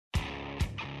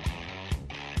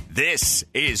This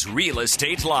is Real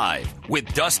Estate Live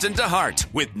with Dustin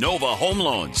DeHart with Nova Home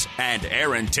Loans and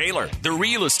Aaron Taylor, the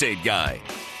real estate guy.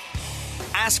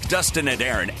 Ask Dustin and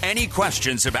Aaron any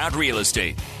questions about real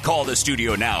estate. Call the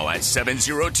studio now at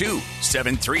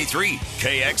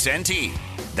 702-733-KXNT.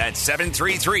 That's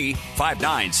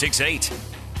 733-5968.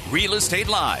 Real Estate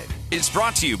Live is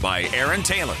brought to you by Aaron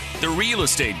Taylor, the real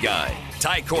estate guy,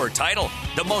 Tycor Title,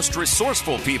 the most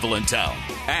resourceful people in town,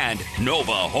 and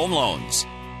Nova Home Loans.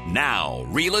 Now,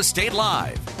 Real Estate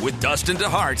Live with Dustin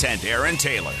DeHart and Aaron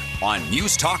Taylor on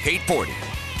News Talk 840,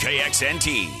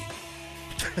 KXNT.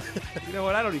 You know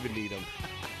what? I don't even need them.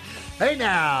 Hey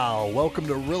now, welcome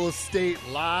to Real Estate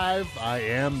Live. I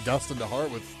am Dustin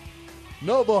DeHart with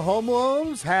Nova Home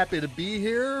Loans. Happy to be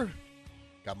here.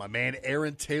 Got my man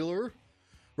Aaron Taylor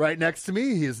right next to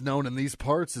me. He is known in these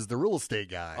parts as the real estate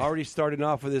guy. Already starting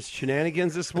off with his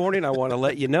shenanigans this morning. I want to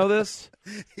let you know this.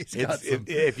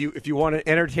 If you want an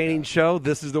entertaining show,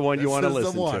 this is the one you want to listen This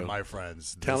is the one, to. my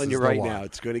friends. Telling you right now,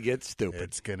 it's going to get stupid.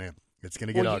 It's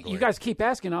gonna get ugly. You guys keep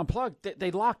asking unplug. They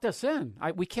locked us in.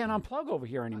 We can't unplug over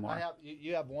here anymore.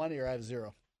 You have one ear, I have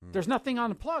zero. There's nothing on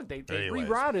the plug. They Anyways,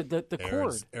 rerouted the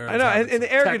cord. I know, and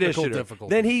the air conditioner.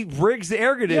 Then he rigs the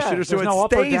air conditioner so no it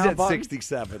up or stays down at button. It's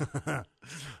 67.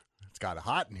 got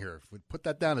hot in here. We put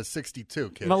that down to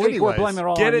 62, kid. Malik, Anyways, we're blaming it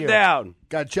all Get on it you. down.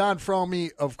 got John Fromey,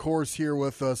 of course, here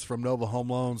with us from Nova Home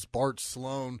Loans. Bart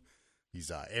Sloan,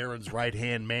 he's Aaron's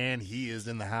right-hand man. He is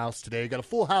in the house today. Got a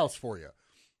full house for you.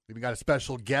 We've got a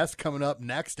special guest coming up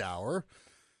next hour.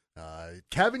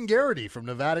 Kevin Garrity from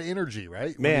Nevada Energy, right?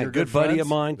 One of Man, your good buddy friends? of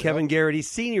mine, Kevin Yep. Garrity,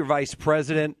 Senior Vice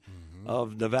President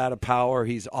of Nevada Power.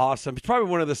 He's awesome. He's probably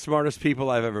one of the smartest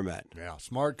people I've ever met. Yeah,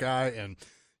 smart guy. And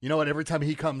you know what? Every time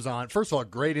he comes on, first of all,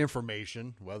 great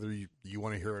information, whether you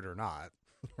want to hear it or not.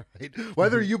 Right?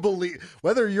 Whether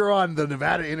you're on the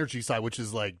Nevada Energy side, which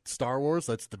is like Star Wars,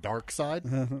 that's the dark side,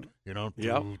 you know,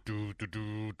 Yep.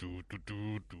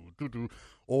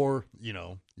 or you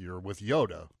know, you're with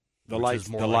Yoda, The which light- is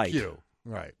more the like light. you,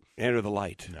 right? Enter the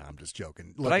light. No, I'm just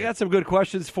joking. But I got some good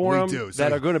questions for We him do. So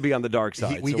that are going to be on the dark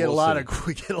side. We so get we'll a lot see.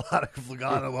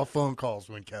 of phone calls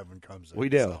when Kevin comes in. We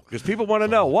do, so. because people want to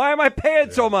know, why am I paying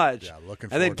so much? Yeah,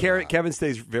 looking and then forward to that. Kevin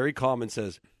stays very calm and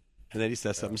says, and then he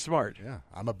says something smart. Yeah,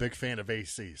 I'm a big fan of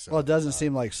AC. So Well, it doesn't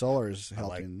seem like solar is I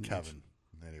like helping. Kevin.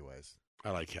 Anyways.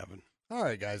 I like Kevin. All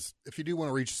right, guys. If you do want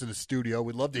to reach us in the studio,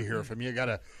 we'd love to hear from you. Got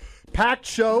a packed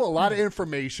show, a lot of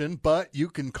information, but you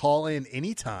can call in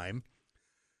anytime.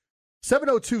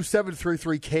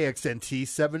 702-733-KXNT,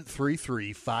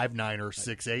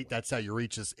 733-5968. That's how you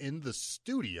reach us in the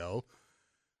studio.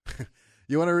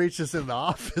 You want to reach us in the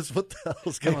office? What the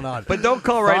hell's going on? But don't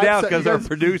call right now because our guys-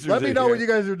 producers Let me in know here. when you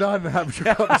guys are done and have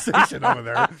your conversation over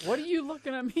there. What are you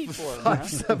looking at me for, man?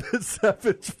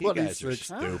 577-26. You guys are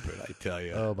stupid, I tell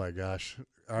you. Oh, my gosh.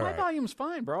 All My right. volume's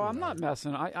fine, bro. I'm not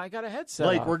messing. I got a headset.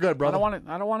 Blake, on. we're good, brother.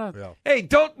 I don't want to. Yeah. Hey,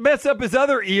 don't mess up his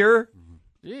other ear.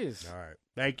 Jeez, All right.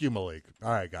 Thank you, Malik. All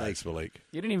right, guys. Thanks, Malik.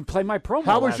 you didn't even play my promo.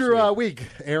 How was last your week. week,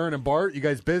 Aaron and Bart? You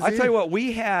guys busy? I tell you what,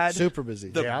 we had Super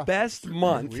busy. the Yeah. best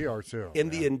month We are too. in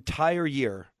the entire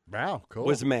year Wow, cool.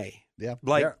 was May. Yeah.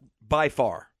 Like, Yeah. by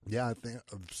far. Yeah, I think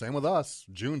same with us.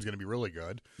 June's going to be really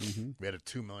good. We had a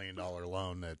 $2 million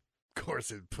loan that, of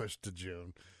course, it pushed to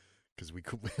June because we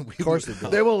of course it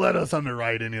did. They won't let us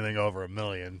underwrite anything over $1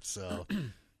 million. So,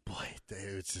 boy,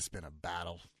 it's just been a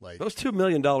battle. Like, Those $2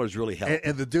 million really helped.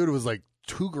 and the dude was like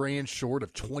 $2,000 short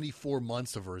of 24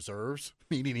 months of reserves,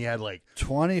 meaning he had like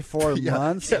 24 Yeah,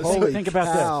 months? yeah, so Holy think about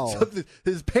this. cow. So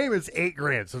his payment's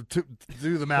 $8,000. So to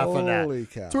do the math on that. Holy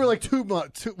cow. So we're like 2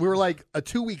 months. We were like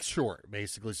 2 weeks short,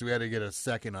 basically. So we had to get a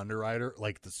second underwriter,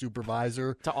 like the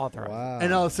supervisor. to authorize? Wow.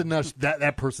 And all of a sudden, now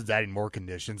that person's adding more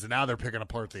conditions, and now they're picking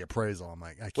apart the appraisal. I'm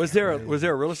like, I can't Was there believe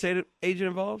a real estate agent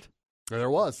involved? There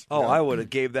was. Oh, Yeah. I would have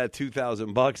gave that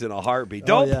 $2,000 in a heartbeat.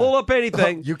 Don't yeah. pull up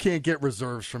anything. You can't get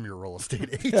reserves from your real estate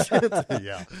agent.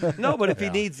 Yeah. No, but if he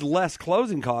Yeah. needs less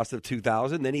closing cost of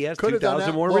 $2,000, then he has Could have done $2,000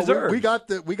 that. more Well, reserves. we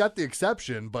got the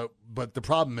exception, but the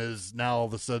problem is now all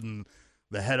of a sudden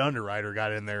the head underwriter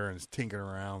got in there and is tinkering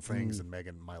around things and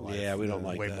making my life Yeah, we don't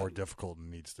like way that. more difficult than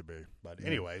it needs to be. But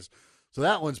anyways, so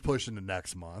that one's pushing to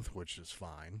next month, which is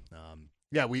fine.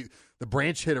 Yeah, the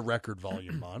branch hit a record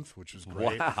volume month, which was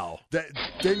great. Wow. That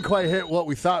didn't quite hit what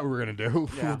we thought we were going to do.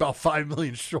 We were about $5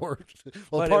 million short.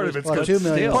 Well, But part it of was- it's Well, good. $2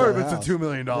 million Part of is it's a a house. $2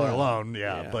 million Yeah. loan.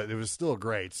 Yeah, Yeah. but it was still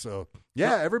great. So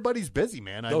yeah, everybody's busy,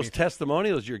 man. Those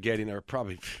testimonials you're getting are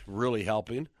probably really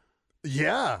helping.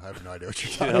 Yeah, I have no idea what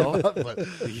you're You talking know? about,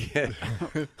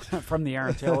 but From the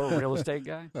Aaron Taylor real estate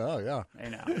guy. oh yeah. I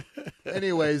know.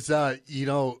 Anyways,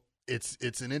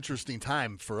 it's an interesting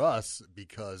time for us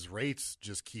because rates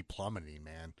just keep plummeting,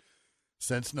 man.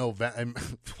 Since November,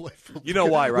 you know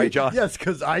why, right, John? Yes,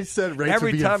 because I said rates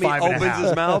every would be time he opens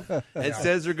his mouth and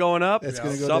says they're going up, It's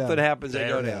gonna go something down. happens. They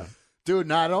go down. Dude,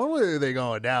 not only are they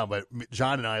going down, but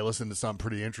John and I listened to something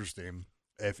pretty interesting.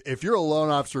 If you're a loan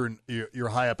officer and you're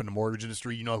high up in the mortgage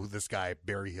industry, you know who this guy,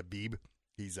 Barry Habib.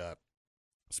 He's a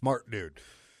smart dude,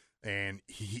 and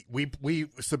we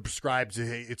subscribe to.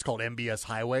 It's called MBS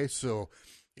Highway, so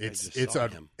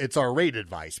it's our rate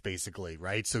advice basically,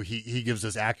 right? So he gives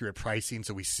us accurate pricing,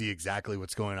 so we see exactly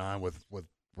what's going on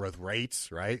with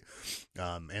rates, right,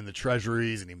 and the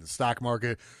treasuries and even the stock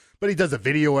market. But he does a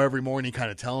video every morning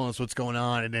kind of telling us what's going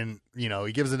on, and then,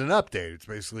 he gives it an update. It's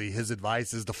basically his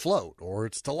advice is to float or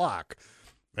it's to lock.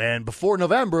 And before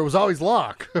November, it was always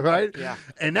lock, right? Yeah.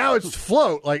 And now it's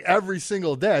float like every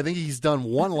single day. I think he's done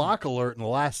one lock alert in the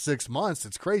last 6 months.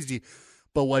 It's crazy.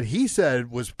 But what he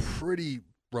said was pretty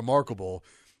remarkable,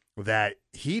 that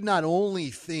he not only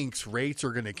thinks rates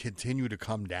are going to continue to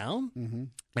come down,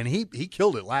 and he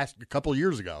killed it a couple of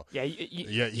years ago. Yeah,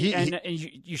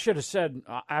 you should have said,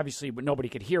 obviously, but nobody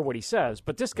could hear what he says.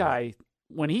 But this guy,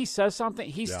 when he says something,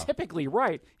 he's typically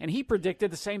right, and he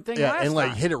predicted the same thing last and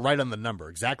time. hit it right on the number,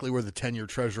 exactly where the 10-year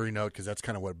Treasury note, because that's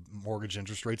kind of what mortgage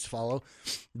interest rates follow.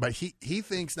 But he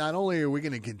thinks not only are we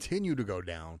going to continue to go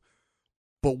down,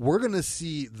 but we're going to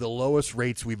see the lowest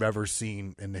rates we've ever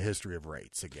seen in the history of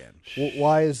rates again. Well,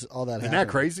 why is all that happening? Isn't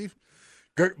that crazy?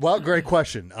 Great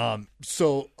question.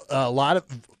 So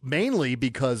mainly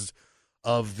because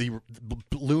of the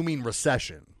looming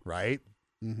recession, right?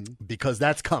 Mm-hmm. Because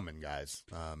that's coming, guys.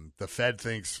 The Fed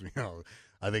thinks,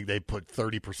 I think they put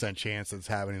 30% chance it's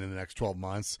happening in the next 12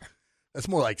 months. That's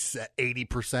more like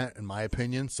 80% in my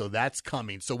opinion. So that's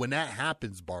coming. So when that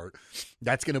happens, Bart,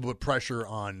 that's going to put pressure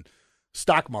on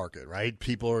stock market, right?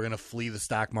 People are going to flee the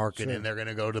stock market and they're going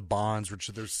to go to bonds, which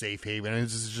is their safe haven. And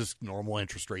this is just normal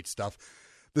interest rate stuff.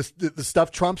 The stuff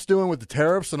Trump's doing with the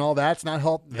tariffs and all that's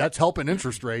not that's helping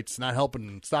interest rates, not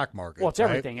helping stock market. Well, it's right?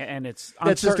 everything, and it's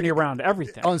uncertainty around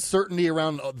everything. Uncertainty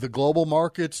around the global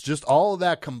markets, just all of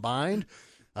that combined.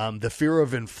 The fear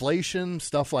of inflation,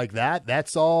 stuff like that.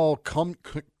 That's all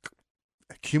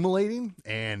accumulating,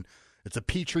 and it's a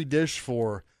petri dish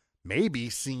for maybe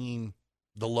seeing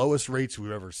the lowest rates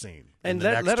we've ever seen. And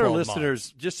let our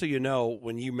listeners, just so you know,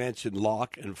 when you mentioned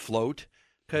lock and float,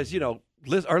 because,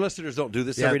 our listeners don't do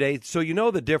this every day, so you know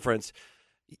the difference.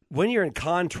 When you're in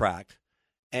contract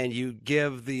and you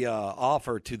give the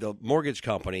offer to the mortgage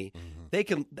company, they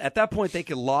can, at that point, they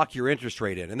can lock your interest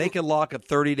rate in, and they can lock a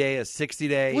 30-day, a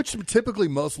 60-day. Which typically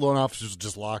most loan officers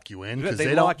just lock you in.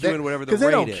 They lock you in whatever the rate is.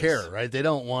 Because they don't care, right? They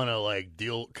don't want to,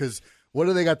 deal, because what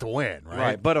do they got to win, right?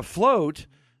 Right, but a float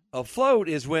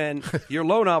is when your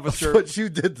loan officer. But you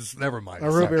did this. Never mind.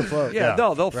 A root beer float. Yeah,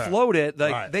 no, they'll float it.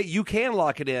 You can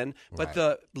lock it in, but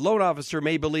the loan officer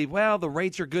may believe, well, the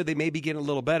rates are good. They may be getting a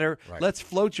little better. Right. Let's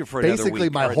float you for another week. Basically,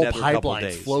 my whole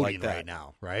pipeline's floating like right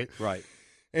now, right? Right.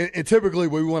 And typically,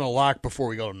 we want to lock before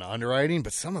we go into underwriting,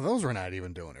 but some of those are not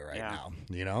even doing it right now.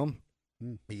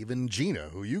 Even Gina,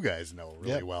 who you guys know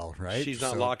really well, right? She's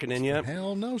not locking in yet?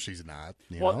 Hell no, she's not.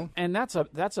 You know? And that's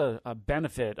a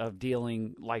benefit of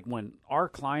dealing, like when our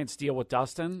clients deal with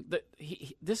Dustin,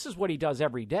 this is what he does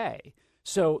every day.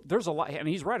 So there's a lot, and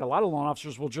he's right, a lot of loan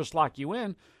officers will just lock you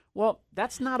in. Well,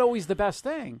 that's not always the best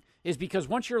thing, is because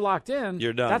once you're locked in,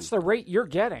 you're done. That's the rate you're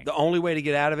getting. The only way to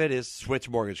get out of it is switch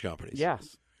mortgage companies.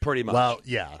 Yes. Pretty much. Well,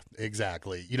 yeah,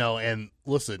 exactly. And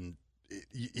listen,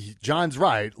 John's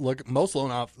right. Look, most loan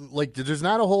off, there's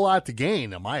not a whole lot to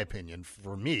gain, in my opinion,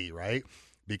 for me, right?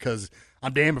 Because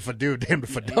I'm damned if I do, damned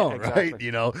if I don't,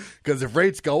 exactly. right? Because if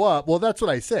rates go up, well, that's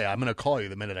what I say. I'm going to call you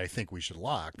the minute I think we should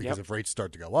lock. Because if rates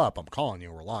start to go up, I'm calling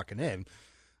you. We're locking in.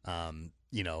 And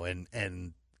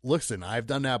listen, I've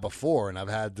done that before, and I've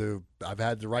had to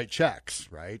write checks,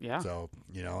 right? Yeah. So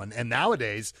and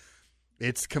nowadays,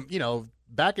 it's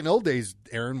back in old days,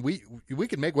 Aaron, we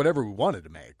could make whatever we wanted to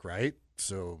make, right?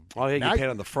 So you paid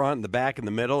on the front and the back and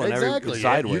the middle and exactly. every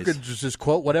sideways. You could just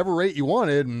quote whatever rate you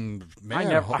wanted, and man,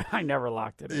 I never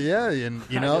locked it in. Yeah, and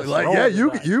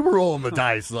you were rolling the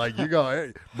dice. Like you go,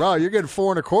 hey, bro, you're getting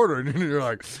 4 1/4, and you're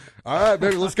like, all right,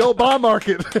 baby, let's go bond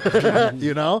market.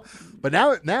 But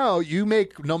now you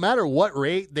make, no matter what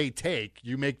rate they take,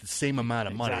 you make the same amount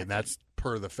of money, and that's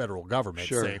per the federal government,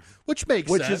 which makes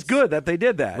sense. Which is good that they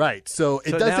did that. Right. So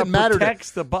it now doesn't matter.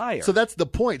 Protects the buyer. So that's the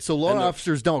point. So loan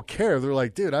officers don't care. They're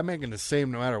like, dude, I'm making the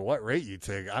same no matter what rate you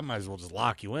take. I might as well just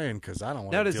lock you in because I don't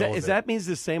want to deal with it. That means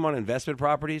the same on investment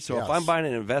properties? So if I'm buying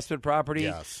an investment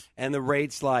property and the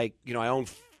rate's like, I own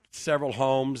several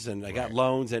homes and I got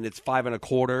loans and it's 5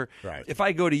 1/4. Right. If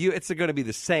I go to you, it's going to be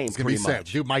the same. It's going to be pretty the same.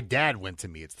 much. Dude, my dad went to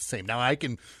me. It's the same. Now I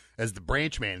can, as the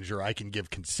branch manager, I can give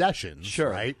concessions. Sure.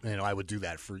 Right. I would do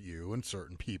that for you and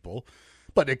certain people.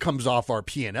 But it comes off our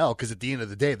P&L because at the end of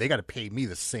the day, they got to pay me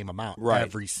the same amount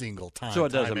every single time. So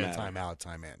it doesn't time in, matter. time out,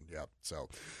 time in. Yep. So, all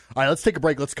right, let's take a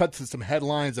break. Let's cut to some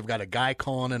headlines. I've got a guy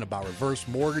calling in about reverse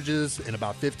mortgages in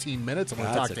about 15 minutes. I'm going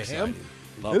to talk That's to him. exciting.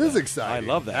 Love It is that. exciting.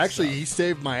 I love that. Actually, stuff. he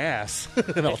saved my ass.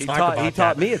 And I'll He talk taught, about he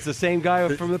taught that. me. It's the same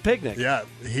guy from the picnic. Yeah,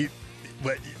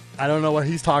 but I don't know what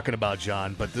he's talking about,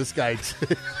 John. But this guy,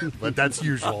 but that's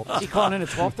usual. Is he calling in at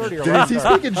 12:30 or Is he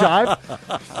 11:30? speaking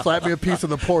jive? Slap me a piece of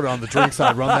the porter on the drink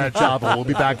side. Run that job, and we'll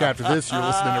be back after this. You're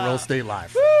listening to Real Estate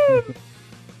Live.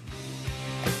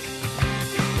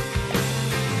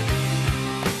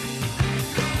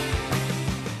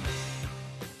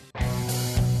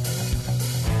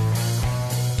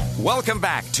 Welcome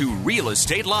back to Real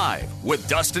Estate Live with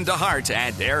Dustin DeHart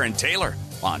and Aaron Taylor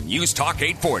on News Talk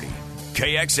 840,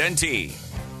 KXNT.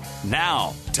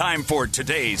 Now, time for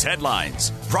today's headlines,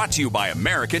 brought to you by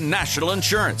American National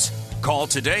Insurance. Call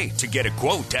today to get a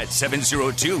quote at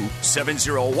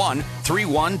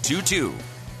 702-701-3122.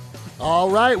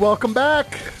 All right, welcome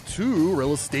back to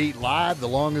Real Estate Live, the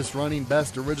longest-running,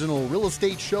 best original real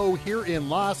estate show here in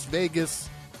Las Vegas.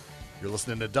 You're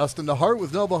listening to Dustin DeHart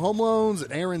with Nova Home Loans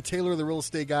and Aaron Taylor, the real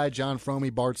estate guy, John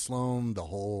Fromey, Bart Sloan. The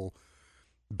whole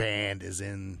band is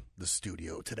in the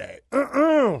studio today.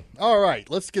 All right,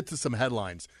 let's get to some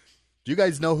headlines. Do you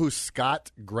guys know who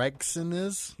Scott Gregson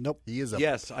is? Nope.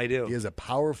 Yes, I do. He is a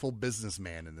powerful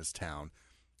businessman in this town.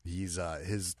 He's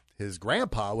his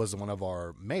grandpa was one of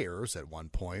our mayors at one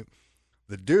point.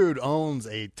 The dude owns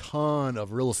a ton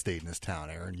of real estate in this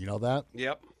town, Aaron. You know that?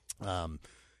 Yep.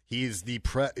 He's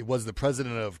was the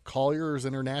president of Colliers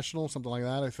International, something like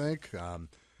that, I think.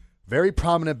 Very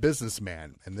prominent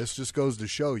businessman, and this just goes to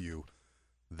show you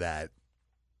that,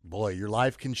 boy, your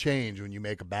life can change when you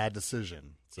make a bad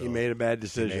decision. So He made a bad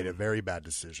decision. He made a very bad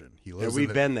decision. He Yeah, lives.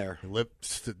 we've been there. He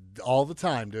lives all the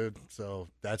time, dude. So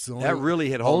that's the only That really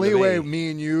hit home only to way me.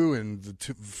 me and you and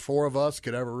the four of us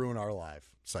could ever ruin our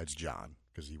life, besides John,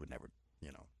 because he would never,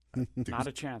 Not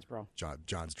a chance, bro.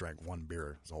 John's drank one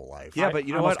beer his whole life. Yeah, but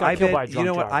you know I almost what? got I killed by a bet. You drunk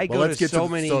know what? driver. I Well, go let's to get so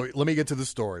to many. So let me get to the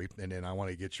story, and then I want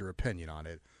to get your opinion on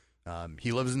it.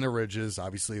 He lives in the Ridges,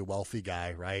 obviously a wealthy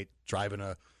guy, right? Driving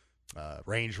a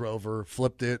Range Rover,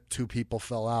 flipped it. 2 people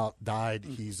fell out, died.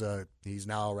 He's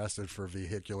now arrested for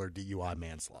vehicular DUI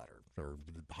manslaughter or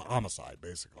homicide,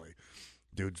 basically.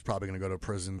 Dude's probably going to go to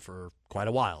prison for quite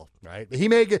a while, right? He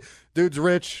may get. Dude's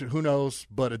rich, who knows?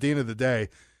 But at the end of the day,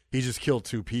 he just killed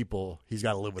 2 people. He's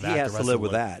got to live with that. He has the to rest live of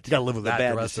with the- that. He's got to live with The that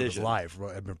bad the rest decision. of his life.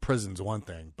 Right? I mean, prison's one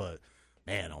thing, but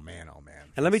man, oh man, oh man.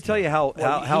 And let me tell you how He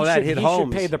that should- hit he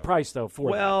home. should pay the price though for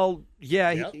Well,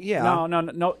 yeah, Yep. yeah.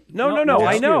 that. No.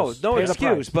 I know, excuse. no Pay the excuse.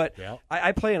 price. But Yeah.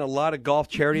 I play in a lot of golf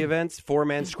charity events,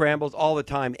 4-man scrambles all the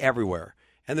time, everywhere,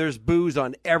 and there's booze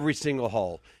on every single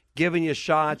hole, giving you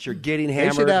shots. You're getting They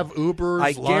hammered. should have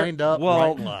Ubers lined up well,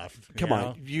 right and left. Come you on,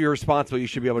 know? you're responsible. You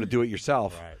should be able to do it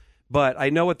yourself. Right. But I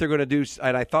know what they're going to do,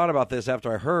 and I thought about this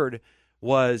after I heard,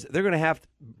 was they're going to have,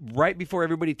 right before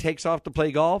everybody takes off to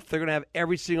play golf, they're going to have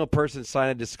every single person sign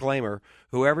a disclaimer,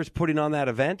 whoever's putting on that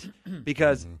event,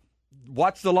 because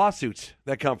watch the lawsuits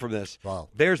that come from this. Wow.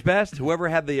 Bears Best, whoever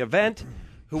had the event,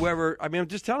 whoever, I mean, I'm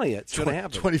just telling you, it's going to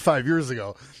happen. 25 years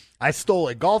ago, I stole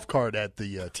a golf cart at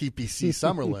the TPC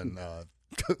Summerlin,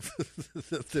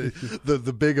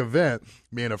 the big event.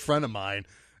 Me and a friend of mine,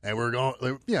 and we're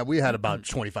going. Yeah, we had about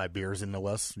 25 beers into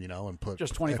us, and put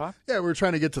Just 25? Yeah, we were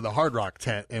trying to get to the Hard Rock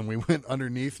tent, and we went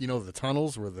underneath, the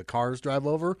tunnels where the cars drive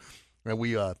over, and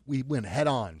we went head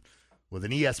on with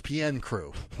an ESPN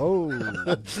crew.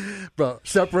 Oh, Bro,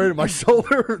 separated my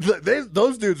shoulder.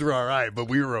 Those dudes were all right, but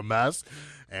we were a mess.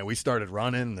 And we started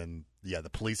running, and the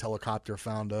police helicopter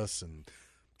found us. And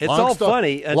It's all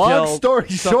funny until long story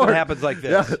something short, happens like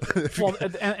this. Yeah. Well,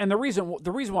 and the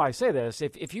reason why I say this,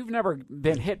 if you've never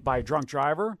been hit by a drunk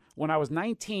driver, when I was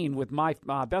 19 with my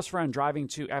best friend driving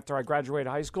after I graduated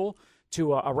high school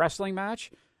to a wrestling match,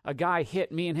 a guy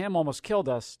hit me and him, almost killed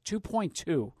us.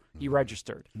 2.2 he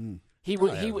registered. He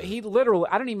literally,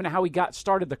 I don't even know how he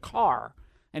started the car,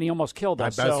 and he almost killed My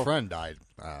us. best friend died.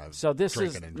 So this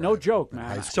is drinking and no driving joke, in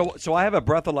high man. school. So I have a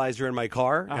breathalyzer in my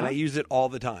car, and Uh-huh. I use it all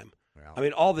the time. I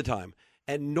mean, all the time.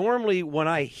 And normally when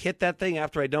I hit that thing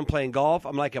after I'm done playing golf,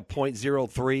 I'm like a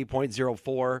 0.03,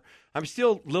 0.04. I'm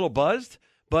still a little buzzed,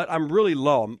 but I'm really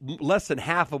low. I'm less than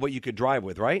half of what you could drive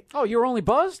with, right? Oh, you were only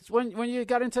buzzed when you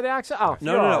got into the accident? Oh,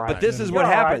 No, you're no, all no. right. But this is You're what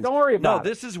all right. happens. Don't worry about No, it.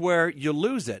 this is where you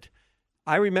lose it.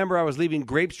 I remember I was leaving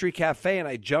Grape Street Cafe, and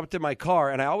I jumped in my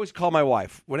car, and I always call my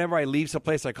wife. Whenever I leave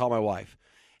someplace, I call my wife.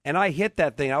 And I hit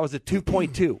that thing. I was at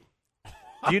 2.2. Do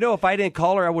you know if I didn't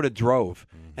call her, I would have drove.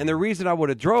 And the reason I would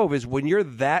have drove is when you're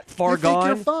that far You think gone,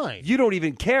 you're fine. you don't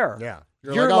even care. Yeah.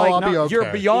 You're like, I'll be okay.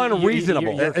 You're beyond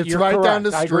reasonable. It's right down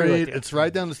the correct. I agree with street. you. It's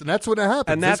right down the street. And that's what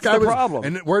happened. And that's the problem.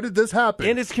 And where did this happen?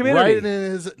 In his community. Right in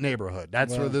his neighborhood.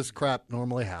 That's where this crap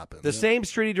normally happens. The same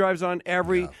street he drives on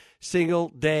every single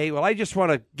day. Well, I just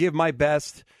want to give my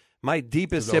best, my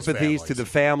deepest To those sympathies to the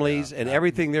families and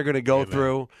everything they're going to go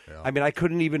through. Yeah. I mean, I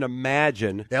couldn't even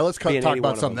imagine. Yeah, let's talk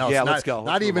about something else. Yeah, let's go.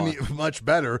 Not even much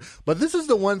better. But this is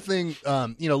the one thing,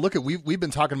 look at, we've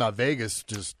been talking about Vegas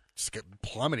just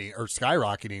plummeting or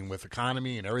skyrocketing with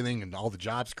economy and everything and all the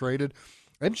jobs created.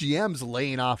 MGM's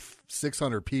laying off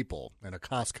 600 people in a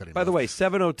cost-cutting. By the way,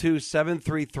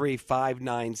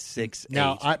 702-733-5968.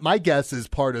 Now, my guess is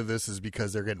part of this is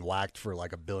because they're getting whacked for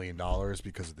like $1 billion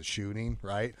because of the shooting,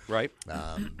 right? Right.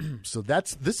 So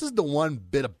this is the one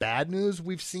bit of bad news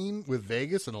we've seen with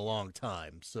Vegas in a long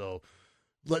time. So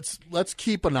let's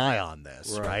keep an eye on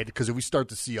this, right? Because if we start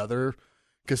to see other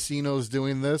casinos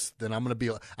doing this, then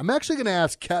I'm actually going to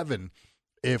ask Kevin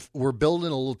if we're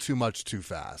building a little too much too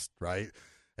fast, right?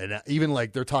 And even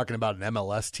like they're talking about an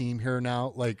MLS team here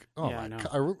now. Like,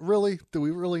 really? Do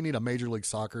we really need a Major League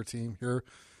Soccer team here?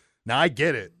 Now, I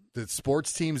get it. The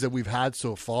sports teams that we've had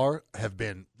so far have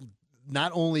been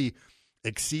not only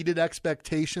exceeded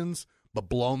expectations, but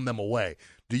blown them away.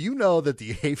 Do you know that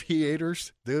the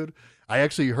Aviators, dude, I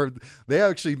actually heard they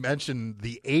actually mentioned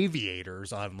the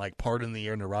Aviators on like Pardon the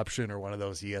Interruption or one of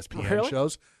those ESPN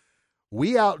shows.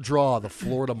 We outdraw the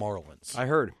Florida Marlins. I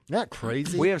heard. Isn't that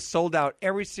crazy? We have sold out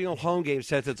every single home game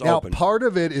since it's now, open. Part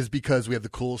of it is because we have the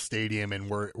cool stadium and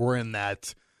we're in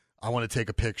that I want to take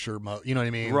a picture you know what I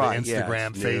mean? Right, the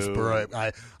Instagram, Facebook.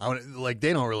 I want like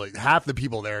they don't really half the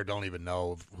people there don't even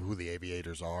know who the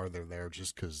Aviators are. They're there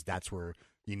just because that's where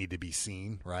you need to be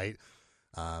seen, right?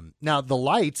 Now the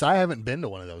lights. I haven't been to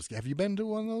one of those. Have you been to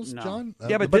one of those, No. John?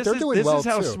 Yeah, but they're this doing is well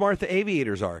how too. smart the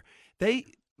Aviators are.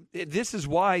 This is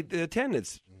why the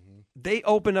attendance. They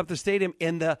opened up the stadium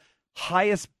in the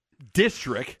highest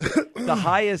district, the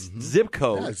highest zip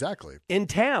code, exactly, in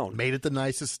town. Made it the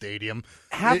nicest stadium.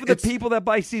 Half of the people that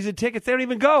buy season tickets, they don't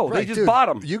even go. Right, they just dude, bought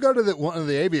them. You go to one of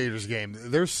the Aviators game.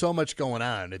 There's so much going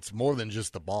on. It's more than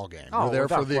just the ball game. Oh, We're there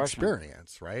for without the question.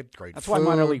 experience, right? Great. That's food. why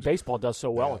minor league baseball does so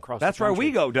well across. That's the why country.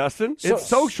 we go, Dustin. So- It's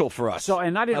social for us. So,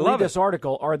 and I didn't love read this it.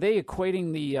 article. Are they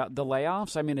equating the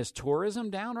layoffs? I mean, is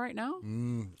tourism down right now?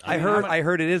 I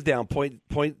heard it is down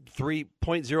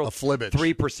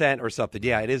 0.03% or something.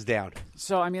 Yeah, it is down.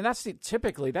 So, I mean, that's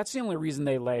the only reason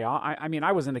they lay off. I mean,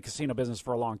 I was in the casino business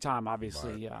for a long time,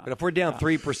 obviously. But if we're down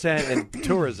 3% in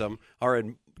tourism or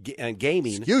in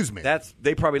gaming, Excuse me.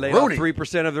 they probably laid Rooney. off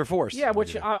 3% of their force. Yeah,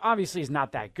 which obviously is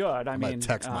not that good. I I'm mean, gonna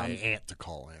text my aunt to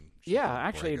call in. yeah,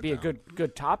 actually, it'd be a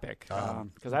good topic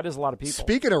because that is a lot of people.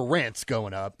 Speaking of rents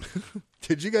going up,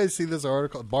 did you guys see this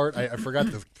article, Bart? I forgot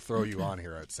to throw you on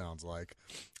here. It sounds like,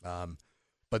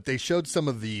 but they showed some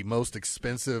of the most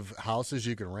expensive houses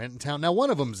you can rent in town. Now, one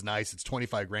of them is nice. It's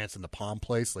 $25,000 in the Palm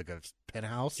Place, like a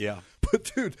penthouse. Yeah. But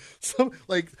dude,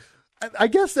 I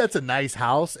guess that's a nice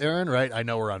house, Aaron. Right? I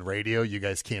know we're on radio. You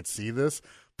guys can't see this.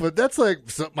 But that's like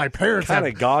my parents Kinda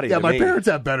have gaudy Yeah, to my me. parents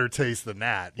have better taste than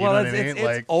that. You Well, know what I it's- mean?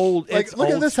 it's old- Like, it's look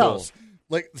at old this school. house.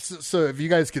 Like, so if you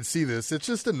guys could see this, it's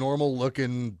just a normal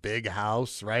looking big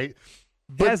house, right?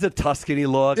 It has a Tuscany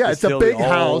look. Yeah, it's a still big the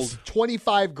house. old-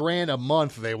 $25,000 a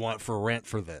month they want for rent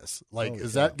for this. Like,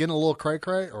 is that getting a little cray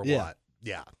cray or Yeah. what?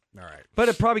 Yeah. All right. But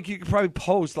you could probably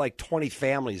post like 20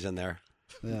 families in there.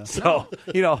 Yeah. So,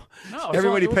 No, it's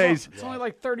everybody only- pays. It's only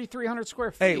like 3,300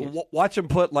 square feet. Hey, watch them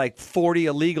put like 40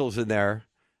 illegals in there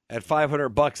at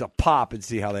 $500 a pop and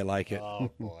see how they like it.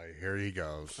 Oh, boy. Here he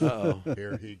goes. Uh-oh.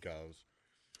 Here he goes.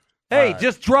 Hey, All right.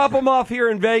 just drop them off here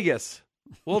in Vegas.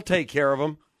 We'll take care of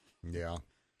them. Yeah.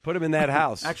 Put them in that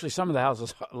house. Actually, some of the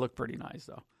houses look pretty nice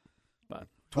though. But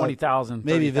 20,000,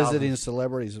 Maybe 30,000. visiting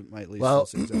celebrities might lead Well,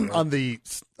 to things.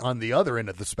 on the other end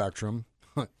of the spectrum,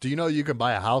 do you know you can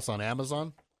buy a house on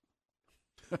Amazon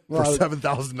Well, for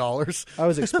 $7,000? I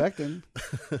was expecting.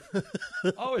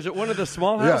 Oh, is it one of the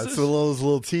small Yeah, houses? it's one of those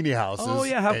little teeny houses. Oh,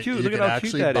 yeah, how and cute. you Look at can how cute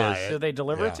actually that buy is. Do it. they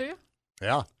deliver Yeah. it to you?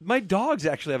 Yeah. My dogs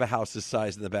actually have a house this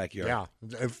size in the backyard.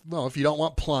 Yeah. If you don't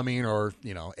want plumbing or,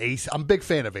 AC, I'm a big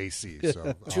fan of AC.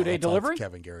 So 2-day I'll talk delivery? to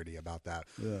Kevin Garrity about that.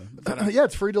 Yeah. Yeah,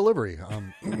 it's free delivery.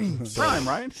 Prime,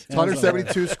 right? It's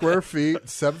 172 square feet,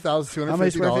 How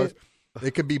many square $7,250. feet?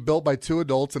 It can be built by two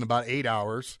adults in about 8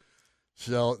 hours.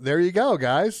 So there you go,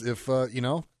 guys. If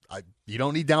you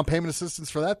don't need down payment assistance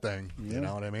for that thing. Yeah. You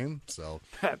know what I mean? So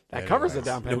that covers the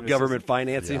down payment. No government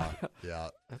financing. Yeah.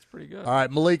 That's pretty good. All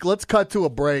right, Malik, let's cut to a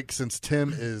break since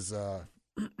Tim is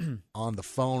on the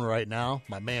phone right now.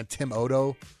 My man Tim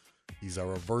Odo. He's a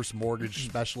reverse mortgage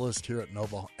specialist here at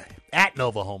Nova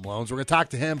Home Loans. We're going to talk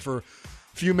to him for a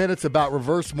few minutes about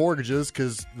reverse mortgages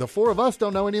because the four of us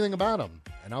don't know anything about them,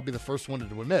 and I'll be the first one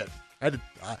to admit.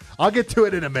 I'll get to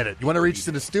it in a minute. You want to reach us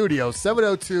in the studio,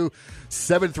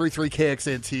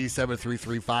 702-733-KXNT,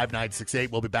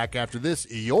 733-5968. We'll be back after this.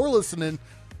 You're listening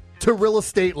to Real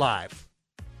Estate Live.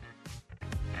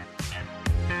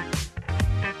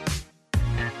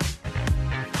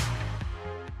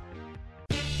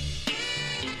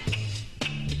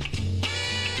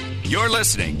 You're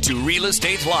listening to Real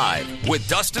Estate Live with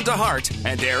Dustin DeHart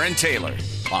and Aaron Taylor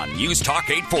on News Talk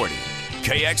 840,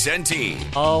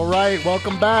 KXNT. All right,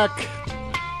 welcome back.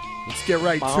 Let's get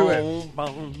right to it.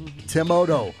 Tim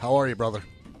Odo, how are you, brother?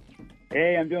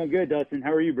 Hey, I'm doing good, Dustin.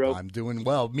 How are you, bro? I'm doing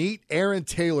well. Meet Aaron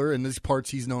Taylor. In these parts,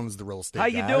 he's known as the real estate How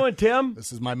guy. you doing, Tim?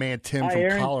 This is my man Tim Hi, from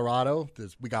Aaron. Colorado.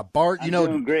 We got Bart. I'm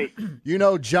doing great. You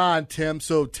know John, Tim.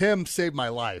 So Tim saved my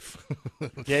life.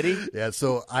 Did he? Yeah.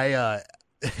 So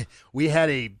we had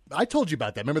I told you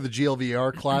about that. Remember the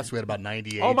GLVR class? We had about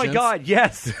 90 agents. Oh my God,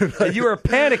 yes. And you were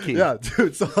panicking. Yeah,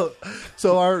 dude. So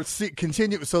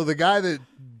the guy that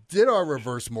did our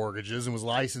reverse mortgages and was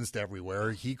licensed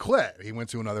everywhere, he quit. He went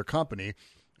to another company,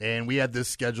 and we had this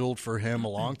scheduled for him a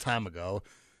long time ago.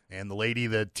 And the lady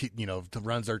that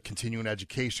runs our continuing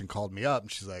education called me up,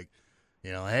 and she's like,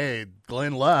 hey,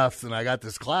 Glenn left, and I got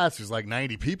this class. There's like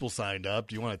 90 people signed up.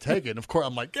 Do you want to take it? And of course,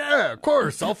 I'm like, yeah, of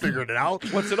course, I'll figure it out.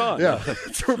 What's it on? Yeah,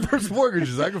 it's reverse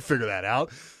mortgages. I can figure that out.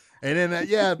 And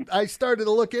then, I started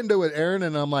to look into it, Aaron,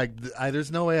 and I'm like,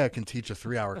 there's no way I can teach a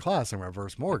 3-hour class on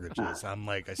reverse mortgages. I'm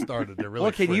like, I started to really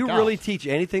Well, can you freak really out. teach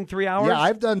anything 3 hours? Yeah,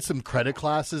 I've done some credit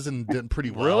classes and did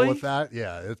pretty well Really? with that.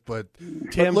 Yeah, but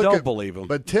Tim, look don't believe him.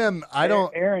 But Tim, I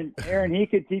don't. Aaron, he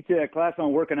could teach a class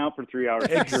on working out for 3 hours.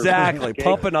 Exactly. Okay?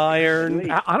 Pump and iron.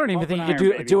 I don't even Pump think and you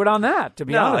could iron, do it on that, to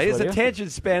be No, honest his with you.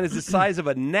 attention span is the size of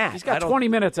a gnat. He's got 20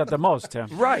 minutes at the most, Tim.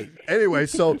 Right. Anyway,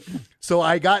 so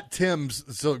I got Tim's.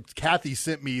 So Kathy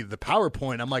sent me the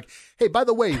PowerPoint. I'm like, hey, by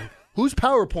the way, whose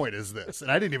PowerPoint is this? And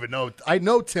I didn't even know. I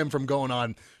know Tim from going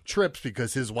on trips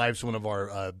because his wife's one of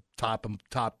our top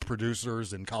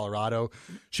producers in Colorado.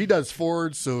 She does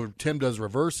forwards, so Tim does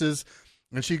reverses.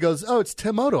 And she goes, oh, it's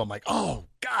Tim Odo. I'm like, oh,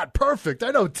 God, perfect.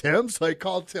 I know Tim. So I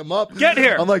called Tim up. Get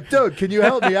here. I'm like, dude, can you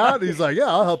help me out? And he's like, yeah,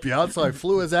 I'll help you out. So I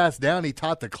flew his ass down. He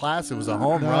taught the class. It was a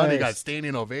home run. He got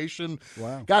standing ovation.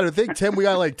 Wow. God, I think, Tim, we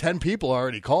got like 10 people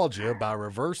already called you about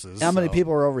reverses. How many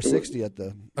people are over 60 at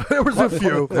the? There was a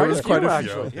few. There was quite a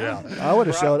few. actually. Yeah. I would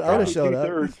have showed. I would have Probably showed up.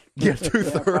 two-thirds. Yeah,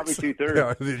 2/3. Probably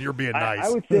two-thirds. Yeah, you're being nice. I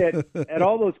would say at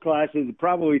all those classes,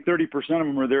 probably 30% of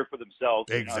them are there for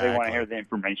themselves. Exactly. They want to hear the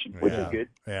information, which is good.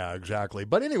 Yeah, exactly.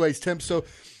 But anyways, Tim, so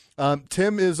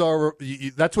Tim is our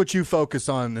that's what you focus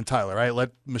on in Tyler, right?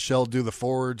 Let Michelle do the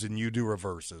forwards and you do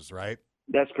reverses, right?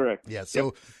 That's correct. Yeah.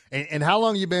 So and how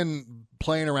long you been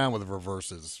playing around with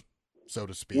reverses, so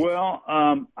to speak? Well,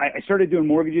 I started doing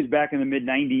mortgages back in the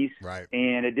mid-'90s. Right.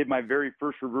 And I did my very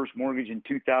first reverse mortgage in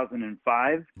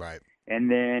 2005. Right. And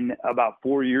then about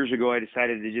 4 years ago, I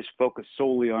decided to just focus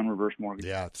solely on reverse mortgages.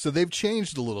 Yeah. So they've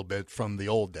changed a little bit from the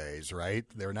old days, right?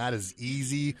 They're not as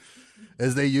easy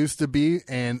as they used to be.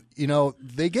 And,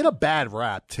 they get a bad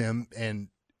rap, Tim. And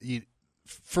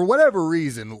for whatever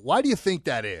reason, why do you think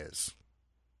that is?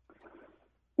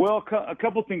 Well, a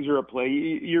couple things are at play.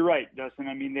 You're right, Dustin.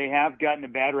 I mean, they have gotten a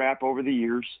bad rap over the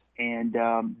years, and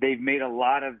they've made a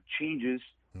lot of changes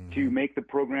to make the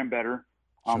program better.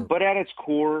 Sure. But at its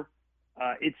core,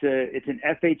 it's an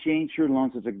FHA insured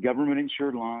loan, so it's a government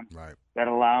insured loan Right. that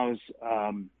allows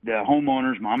the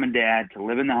homeowners, mom and dad, to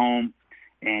live in the home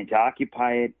and to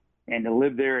occupy it and to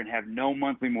live there and have no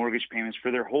monthly mortgage payments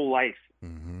for their whole life.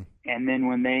 Mm-hmm. And then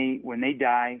when they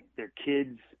die, their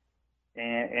kids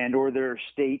and or their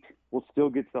estate will still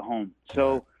get the home.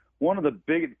 So one of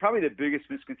probably the biggest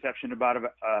misconception about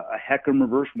a HECM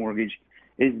reverse mortgage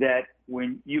is that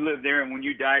when you live there and when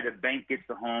you die, the bank gets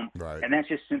the home. Right. And that's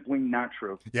just simply not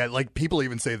true. Yeah, like people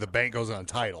even say the bank goes on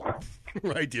title,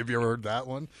 right? Have you ever heard that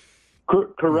one?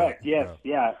 Correct. Yes.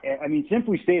 Yeah. I mean,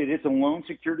 simply stated, it's a loan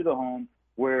secured to the home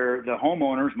where the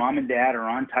homeowners, mom and dad, are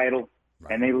on title,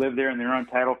 Right. and they live there and they're on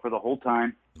title for the whole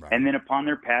time. Right. And then upon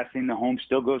their passing, the home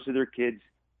still goes to their kids.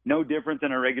 No different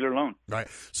than a regular loan. Right.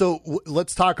 So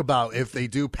let's talk about if they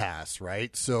do pass,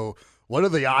 right? So what are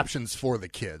the options for the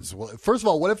kids? Well, first of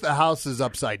all, what if the house is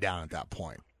upside down at that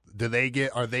point?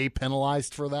 Are they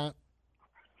penalized for that?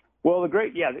 Well, the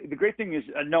great thing is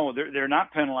no, they're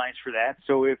not penalized for that.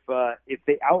 So if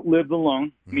they outlive the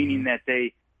loan, meaning that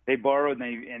they borrowed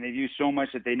and they've used so much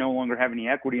that they no longer have any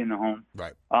equity in the home,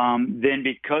 right? Then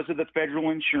because of the federal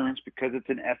insurance, because it's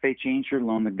an FHA insured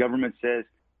loan, the government says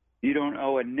you don't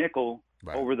owe a nickel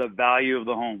over the value of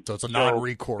the home. So it's a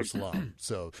non-recourse loan.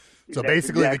 So That's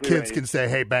basically exactly the kids right. can say,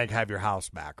 "Hey, bank, have your house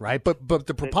back," right? But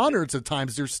the preponderance of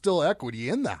times there's still equity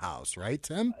in the house, right,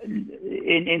 Tim?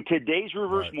 In today's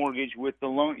reverse mortgage with the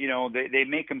loan, they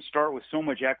make them start with so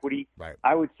much equity. Right.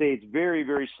 I would say it's very,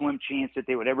 very slim chance that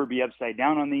they would ever be upside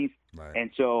down on these. Right.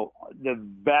 And so the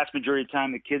vast majority of the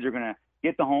time, the kids are going to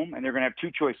get the home, and they're going to have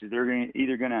two choices. They're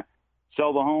either going to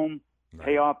sell the home,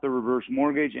 pay off the reverse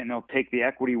mortgage, and they'll take the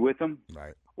equity with them,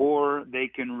 right? Or they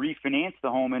can refinance the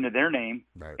home into their name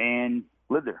and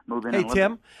live there, move in. Hey, and live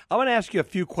Tim, there. I want to ask you a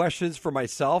few questions for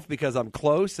myself because I'm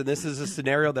close, and this is a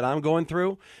scenario that I'm going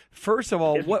through. First of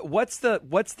all, what's the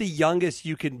youngest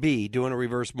you can be doing a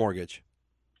reverse mortgage?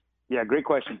 Yeah, great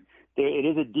question. It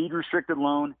is a deed restricted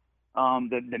loan.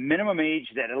 The minimum age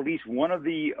that at least one of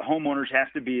the homeowners has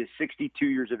to be is 62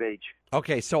 years of age.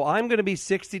 Okay, so I'm going to be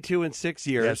 62 in 6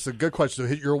 years. That's a good question.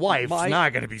 So your wife's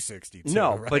not going to be 62.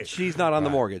 No, right? but she's not on the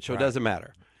mortgage, so it doesn't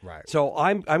matter. Right. So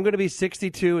I'm going to be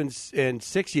 62 in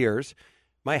 6 years.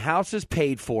 My house is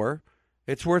paid for.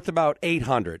 It's worth about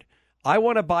 $800. I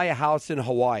want to buy a house in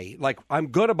Hawaii. Like, I'm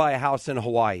going to buy a house in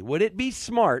Hawaii. Would it be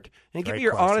smart, and give me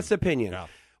your honest opinion,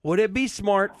 would it be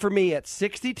smart for me at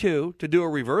 62 to do a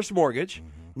reverse mortgage?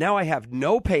 Now I have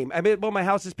no payment. I mean, well, my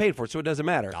house is paid for, so it doesn't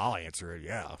matter. I'll answer it,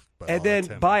 but and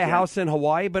then buy a house in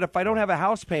Hawaii. But if I don't have a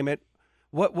house payment,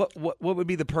 what would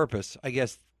be the purpose, I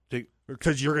guess?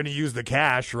 Because you're going to use the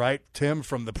cash, right, Tim,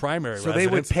 from the primary So residence.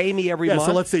 they would pay me every month?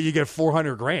 So let's say you get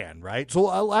 $400,000, right?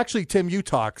 So actually, Tim, you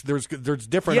talk. There's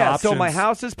different options. So my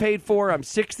house is paid for. I'm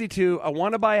 62. I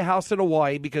want to buy a house in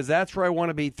Hawaii because that's where I want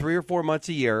to be 3 or 4 months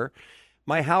a year.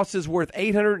 My house is worth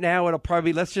 $800 now. It'll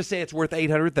probably, let's just say it's worth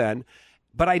 $800 then.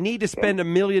 But I need to spend $1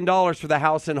 million for the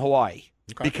house in Hawaii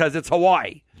because it's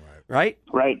Hawaii, right?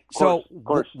 Right. Of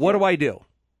course. What do I do?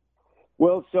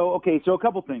 Well, so a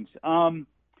couple things.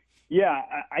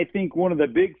 I think one of the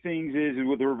big things is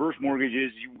with the reverse mortgage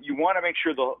is you want to make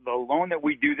sure the loan that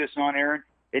we do this on, Aaron,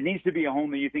 it needs to be a home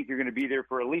that you think you're going to be there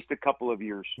for at least a couple of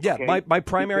years. Yeah, okay? my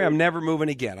primary, I'm never moving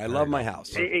again. I love my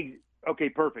house. Okay,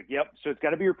 perfect. Yep. So it's got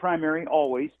to be your primary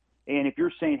always. And if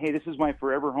you're saying, hey, this is my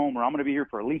forever home, or I'm going to be here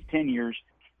for at least 10 years,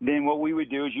 then what we would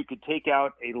do is you could take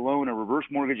out a loan, a reverse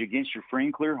mortgage against your free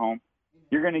and clear home.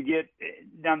 You're going to get,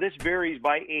 now this varies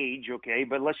by age, okay,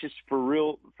 but let's just for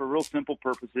real simple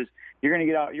purposes, you're going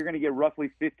to get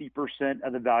roughly 50%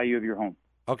 of the value of your home.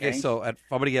 Okay, so I'm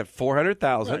going to get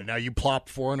 $400,000. Right, now you plop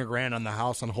 $400,000 on the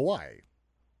house in Hawaii.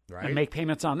 Right. And make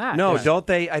payments on that. No, don't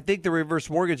they? I think the reverse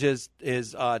mortgage is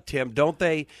Tim. Don't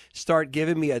they start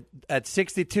giving me at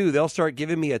 62? They'll start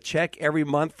giving me a check every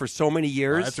month for so many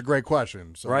years. That's a great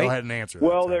question. So go ahead and answer.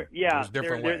 Well, that,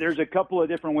 there's a couple of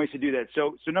different ways to do that.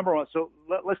 So number one,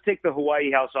 let's take the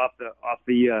Hawaii house off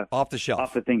the shelf,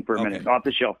 off the thing for a minute, off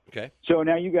the shelf. Okay. So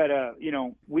now you got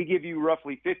we give you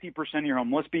roughly 50% of your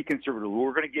home. Let's be conservative.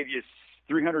 We're going to give you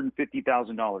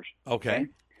 $350,000. Okay.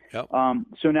 Yep.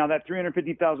 So now that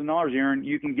 $350,000, Aaron,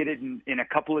 you can get it in a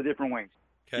couple of different ways.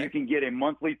 Okay. You can get a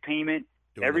monthly payment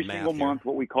every single month,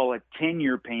 what we call a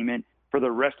 10-year payment for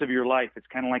the rest of your life. It's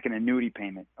kind of like an annuity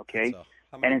payment, okay?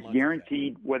 And it's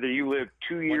guaranteed whether you live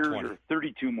 2 years or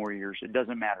 32 more years. It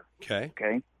doesn't matter. Okay.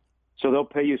 Okay. So they'll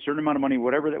pay you a certain amount of money,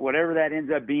 whatever that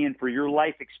ends up being for your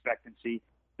life expectancy.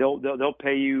 They'll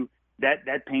pay you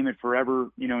that payment forever,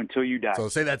 until you die. So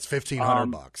say that's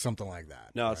 $1,500, something like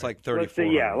that. No, it's like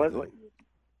 $3,400.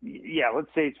 Let's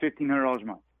say it's $1,500 a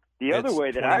month. The other way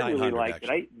that I really like,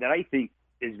 that I think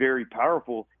is very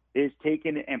powerful, is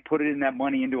taking and put it in that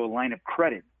money into a line of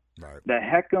credit. Right. The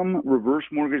HECM reverse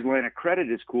mortgage line of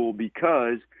credit is cool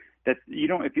because if you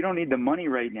don't need the money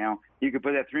right now, you could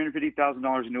put that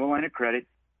 $350,000 into a line of credit,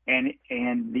 and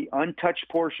the untouched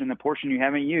portion, the portion you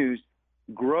haven't used,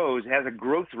 has a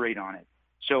growth rate on it.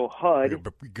 So HUD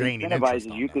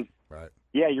incentivizes you because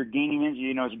you're gaining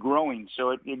interest. It's growing,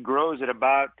 so it grows at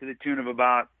about to the tune of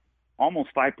about almost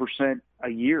 5% a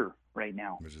year right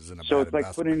now. Which isn't a so bad it's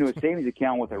like putting into a savings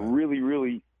account with a really,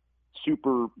 really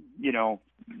super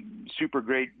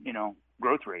great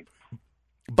growth rate.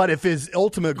 But if his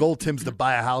ultimate goal, Tim's, to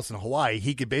buy a house in Hawaii,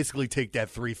 he could basically take that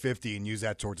 $350,000 and use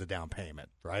that towards a down payment,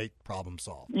 right? Problem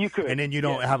solved. You could, and then you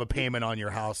don't have a payment on your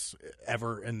house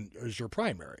ever, and as your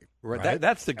primary. Right.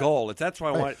 That's the goal. That's why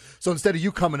I want. So instead of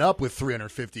you coming up with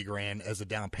 $350,000 as a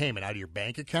down payment out of your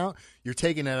bank account, you're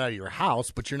taking it out of your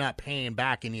house, but you're not paying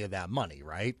back any of that money,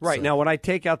 right? Right. So, now, when I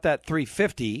take out that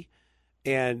 $350,000,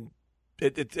 and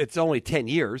it's only 10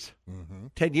 years.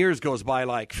 10 years goes by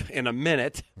like in a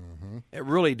minute. It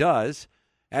really does.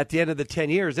 At the end of the 10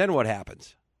 years, then what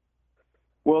happens?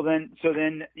 Well,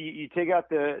 then you take out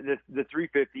the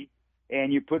 $350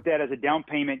 and you put that as a down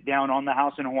payment down on the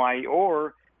house in Hawaii,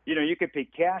 or you could pay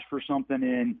cash for something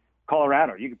in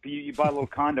Colorado. You buy a little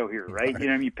condo here, right?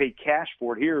 You pay cash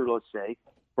for it here, let's say,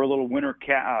 for a little winter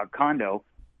condo.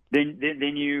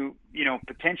 Then you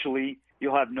potentially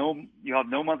you'll have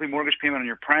no monthly mortgage payment on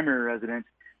your primary residence,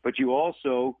 but you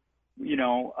also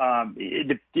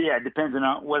it depends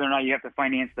on whether or not you have to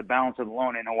finance the balance of the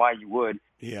loan. In Hawaii, you would.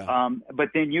 Yeah. But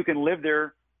then you can live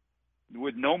there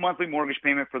with no monthly mortgage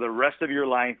payment for the rest of your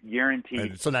life, guaranteed.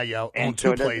 And so now you own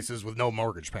two places with no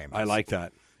mortgage payments. I like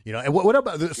that. And what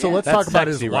about? So let's talk about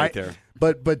his wife. Right there.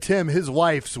 But Tim, his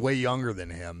wife's way younger than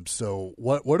him. So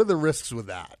what are the risks with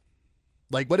that?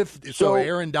 Like, what if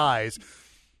Aaron dies?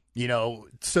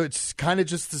 So it's kind of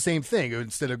just the same thing.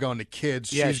 Instead of going to kids,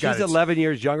 she's 11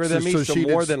 years younger than me, so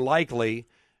more than likely,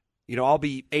 I'll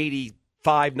be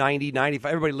 85, 90,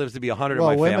 95. Everybody lives to be 100 in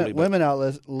my family. Women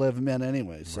outlive men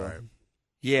anyway, so. Right.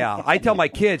 Yeah, I tell my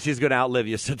kids she's going to outlive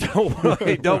you, so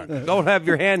don't have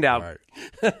your hand out.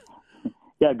 Right.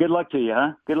 Yeah, good luck to you,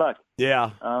 huh? Good luck.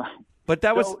 Yeah, but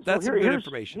that's good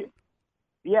information.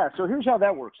 So here's how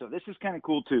that works. So this is kind of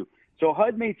cool too. So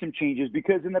HUD made some changes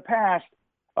because in the past,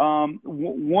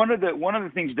 one of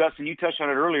the things, Dustin, you touched on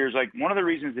it earlier, is like one of the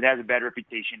reasons it has a bad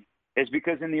reputation is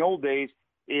because in the old days,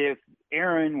 if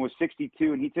Aaron was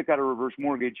 62 and he took out a reverse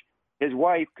mortgage, his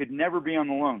wife could never be on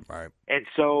the loan. Right. And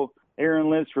so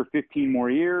Aaron lives for 15 more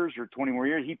years or 20 more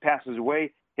years. He passes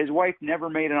away. His wife never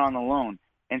made it on the loan.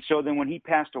 And so then when he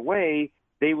passed away,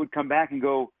 they would come back and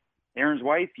go, Aaron's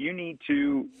wife, you need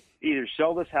to either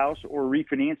sell this house or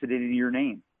refinance it into your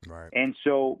name. Right. And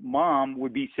so mom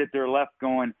would be sit there left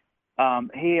going,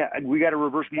 hey, we got a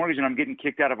reverse mortgage and I'm getting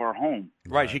kicked out of our home.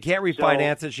 Right. She can't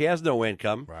refinance it. She has no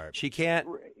income. Right. She can't.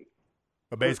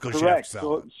 But basically, correct. She has to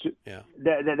sell it. Yeah.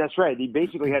 That's right. They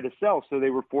basically had to sell, so they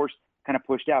were kind of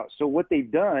pushed out. So what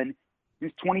they've done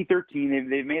since 2013,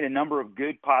 they've made a number of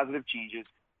good, positive changes.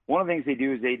 One of the things they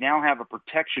do is they now have a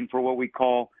protection for what we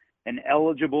call an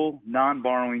eligible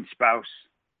non-borrowing spouse.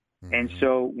 Mm-hmm. And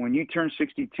so when you turn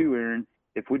 62, Aaron,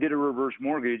 if we did a reverse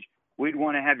mortgage, we'd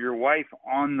want to have your wife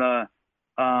on the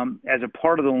as a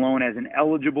part of the loan as an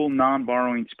eligible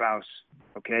non-borrowing spouse.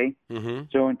 Okay? Mm-hmm.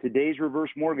 So in today's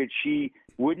reverse mortgage, she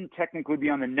wouldn't technically be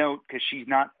on the note because she's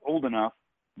not old enough,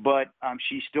 but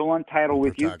she's still on title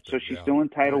with you. So she's still in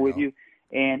title with you.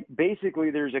 And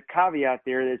basically there's a caveat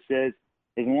there that says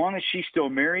as long as she's still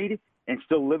married and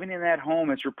still living in that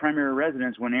home as her primary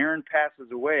residence, when Aaron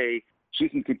passes away, she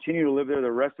can continue to live there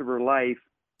the rest of her life.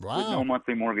 Wow. With no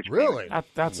monthly mortgage really? payment.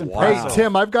 That's impressive. Hey,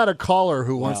 Tim, I've got a caller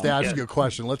who wants to ask you a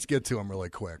question. Let's get to him really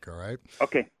quick, all right?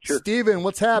 Okay, sure. Steven,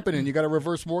 what's happening? You got a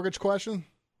reverse mortgage question?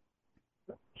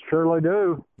 Surely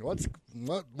do.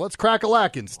 What's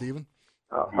crack-a-lacking, Steven?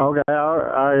 Okay,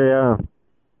 I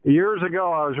years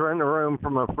ago I was renting a room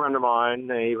from a friend of mine.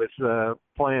 He was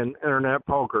playing internet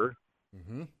poker,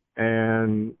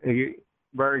 and he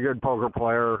very good poker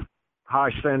player,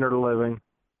 high standard of living.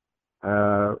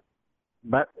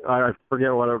 But I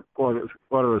forget what it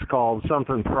was called.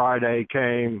 Something Friday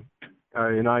came.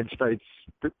 United States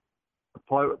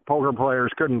poker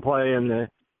players couldn't play on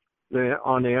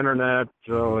the internet,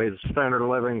 so his standard of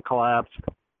living collapsed.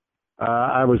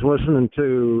 I was listening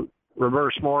to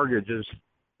reverse mortgages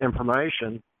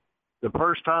information. The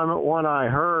first time one I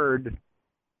heard,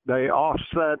 they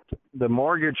offset the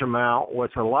mortgage amount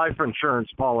with a life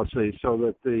insurance policy so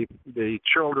that the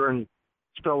children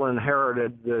still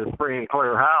inherited the free and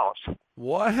clear house.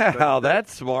 Wow,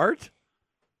 that's smart.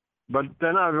 But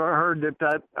then I've heard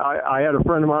that I had a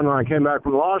friend of mine when I came back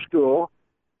from law school,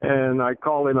 and I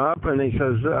called him up, and he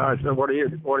says, I said, what are you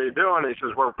doing? He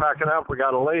says, we're packing up. We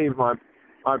got to leave. My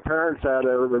parents had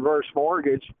a reverse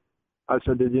mortgage. I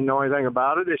said, did you know anything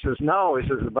about it? He says, no. He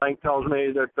says, the bank tells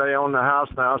me that they own the house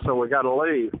now, so we got to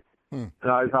leave. And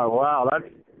I thought, wow,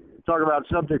 talk about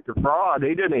subject to fraud. He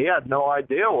had no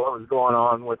idea what was going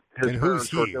on with his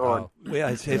parents were doing. Yeah,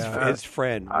 his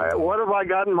friend. What have I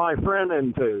gotten my friend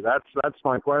into? That's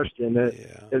my question.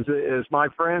 Is my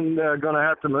friend going to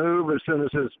have to move as soon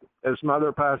as his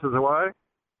mother passes away?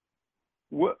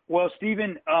 Well,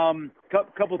 Stephen,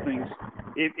 couple things.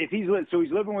 If he's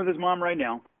living with his mom right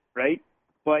now, right?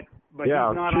 But yeah,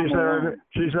 he's not on the loan.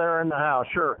 She's there in the house,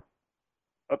 sure.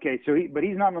 Okay, but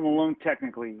he's not on the loan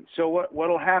technically. So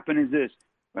what'll happen is this.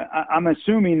 I'm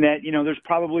assuming that, there's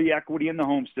probably equity in the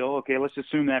home still. Okay, let's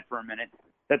assume that for a minute,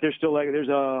 that there's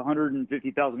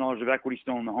 $150,000 of equity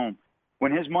still in the home.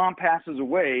 When his mom passes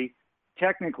away,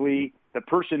 technically the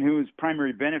person whose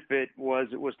primary benefit was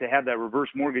to have that reverse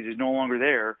mortgage is no longer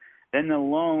there, then the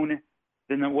loan,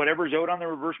 whatever's owed on the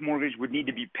reverse mortgage would need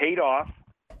to be paid off,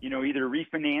 either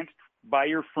refinanced by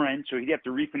your friend, so he'd have to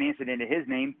refinance it into his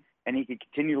name, and he could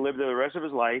continue to live there the rest of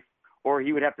his life, or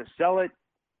he would have to sell it,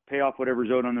 pay off whatever's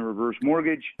owed on the reverse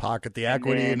mortgage, pocket the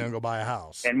equity, and then go buy a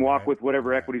house. And walk with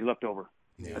whatever equity's left over.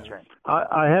 Yeah. That's right.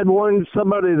 I had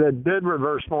somebody that did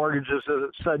reverse mortgages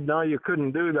that said, no, you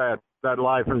couldn't do that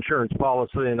life insurance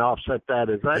policy and offset that.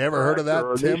 Is that you ever heard of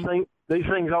that, Tim? These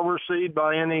things overseen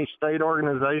by any state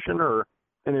organization or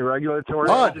any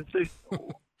regulatory agency?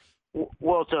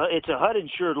 Well, it's a HUD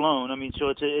insured loan. I mean, so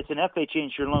it's an FHA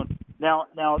insured loan. Now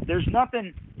there's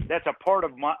nothing that's a part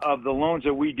of the loans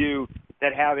that we do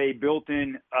that have a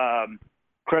built-in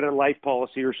credit life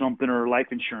policy or something, or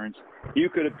life insurance. You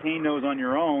could obtain those on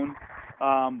your own,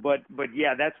 but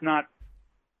yeah, that's not.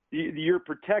 You're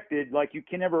protected. Like, you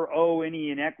can never owe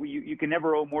any inequity. You can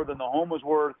never owe more than the home was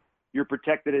worth. You're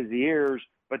protected as the heirs,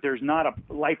 but there's not a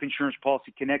life insurance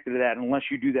policy connected to that unless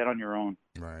you do that on your own.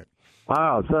 Right.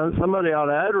 Wow. So somebody ought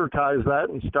to advertise that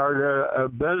and start a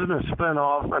business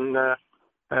spinoff and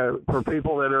for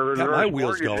people that are got my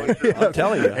wheels going. I'm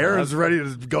telling you, Aaron's ready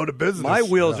to go to business. My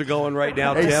wheels are going right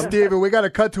now, Hey, Tim. Steven, we got to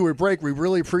cut to a break. We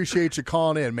really appreciate you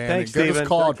calling in, man. Thanks, Give us a Steven.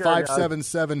 call at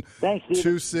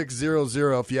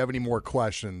 577-2600 if you have any more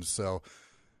questions. So,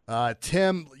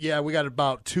 Tim, we got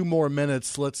about 2 more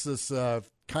minutes. Let's just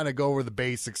kind of go over the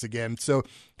basics again. So,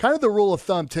 kind of the rule of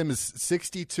thumb, Tim, is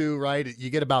 62, right? You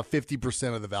get about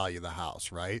 50% of the value of the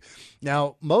house, right?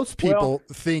 Now, most people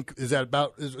think, is it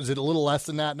a little less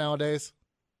than that nowadays?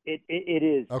 It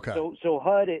is. Okay. So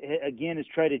HUD, again, has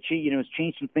tried to has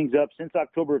changed some things up since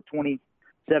October of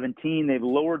 2017. They've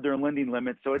lowered their lending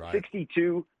limits. So at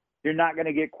 62, you're not going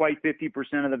to get quite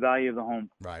 50% of the value of the home.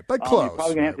 Right, but close. You're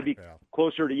probably going to have to be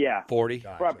closer to, 40.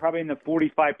 Gotcha. Probably in the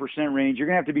 45% range. You're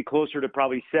going to have to be closer to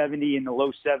probably 70, in the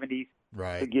low 70s,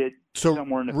 right, to get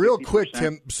somewhere in the real 50%. quick,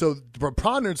 Tim, so the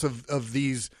preponderance of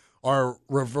these are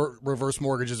reverse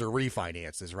mortgages or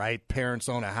refinances, right? Parents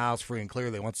own a house free and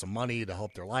clear. They want some money to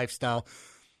help their lifestyle.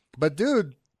 But,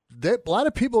 dude, a lot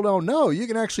of people don't know you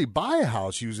can actually buy a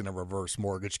house using a reverse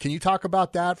mortgage. Can you talk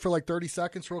about that for like 30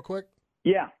 seconds real quick?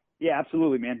 Yeah,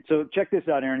 absolutely, man. So check this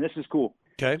out, Aaron. This is cool.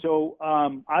 Okay. So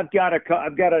I've got an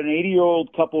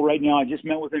 80-year-old couple right now. I just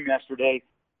met with them yesterday,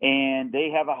 and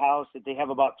they have a house that they have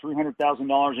about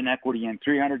 $300,000 in equity in,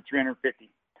 $350,000.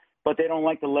 But they don't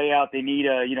like the layout. They need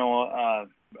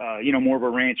more of a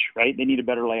ranch, right? They need a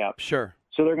better layout. Sure.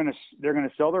 So they're gonna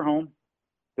sell their home.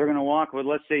 They're gonna walk with,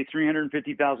 let's say,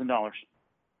 $350,000.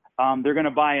 They're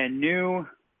gonna buy a new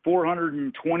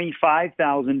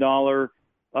 $425,000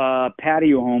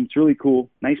 patio home. It's really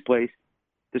cool, nice place.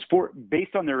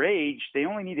 Based on their age, they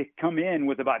only need to come in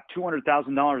with about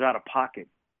 $200,000 out of pocket.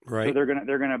 Right. So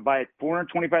they're gonna buy a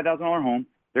 $425,000 home.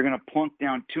 They're gonna plunk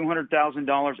down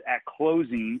 $200,000 at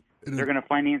closing. They're gonna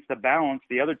finance the balance,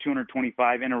 the other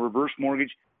 $225,000, in a reverse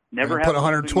mortgage. Never put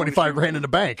 $125,000 in the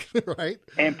bank, right?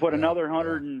 And put another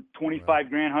 $125,000,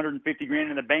 $150,000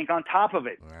 in the bank on top of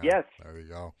it. Yeah, yes. there you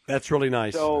go. That's really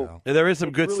nice. So there is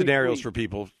some good really scenarios sweet. for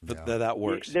people that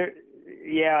works.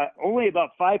 Only about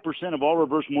 5% of all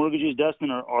reverse mortgages,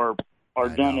 Dustin, are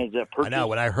done as a purchase. I know.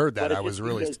 When I heard that, I was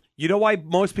really. You know why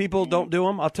most people don't do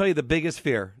them? I'll tell you the biggest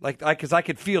fear, because I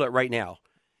could feel it right now,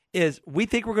 is we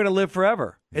think we're going to live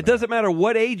forever. It doesn't matter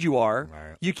what age you are.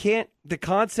 Right. You can't. The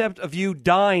concept of you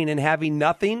dying and having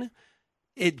nothing,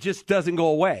 it just doesn't go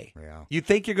away. Yeah. You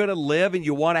think you're going to live and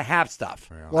you want to have stuff.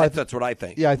 Yeah. Well, that's what I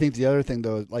think. Yeah, I think the other thing,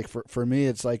 though, like for me,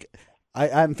 it's like I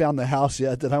haven't found the house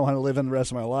yet that I want to live in the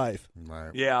rest of my life.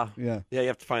 Right. Yeah. Yeah. You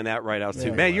have to find that right house, too.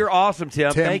 Yeah. Man, you're awesome,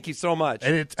 Tim. Thank you so much.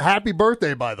 And it's happy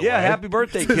birthday, by the way. Yeah, happy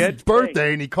birthday, It's his kid.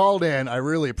 birthday, and he called in. I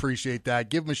really appreciate that.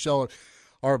 Give Michelle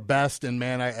our best, and,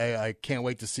 man, I can't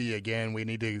wait to see you again. We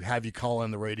need to have you call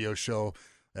in the radio show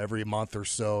every month or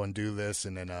so and do this,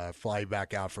 and then fly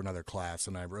back out for another class.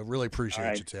 And I really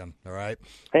appreciate you, Tim. All right?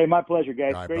 Hey, my pleasure,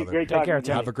 guys. All right, Great brother. talking care, to you.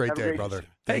 Tim. Have a great day, brother.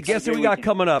 Hey, Thanks. guess who we got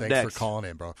coming up Thanks next? for calling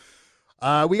in, bro.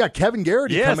 We got Kevin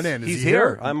Garrity Yes, coming in. Is he's he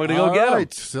here. I'm gonna go get him. All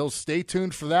right, so stay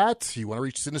tuned for that. You want to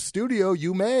reach us in the studio,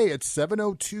 you may at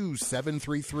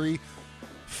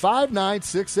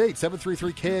 702-733-5968,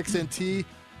 733-KXNT. You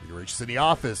can reach us in the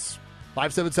office,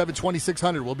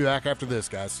 577-2600. We'll be back after this,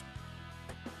 guys.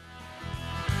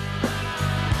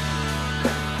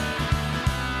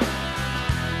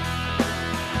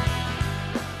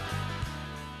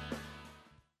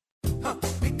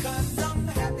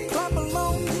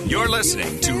 You're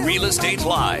listening to Real Estate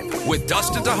Live with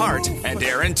Dustin DeHart and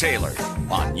Aaron Taylor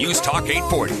on News Talk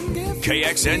 840,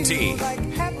 KXNT.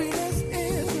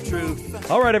 Truth.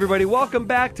 All right, everybody, welcome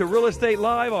back to Real Estate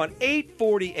Live on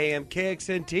 840 AM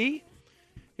KXNT.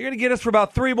 You're going to get us for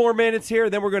about 3 more minutes here,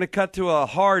 then we're going to cut to a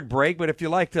hard break. But if you'd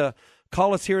like to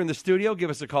call us here in the studio, give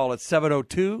us a call at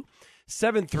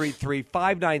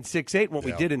 702-733-5968. What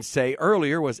we didn't say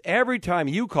earlier was every time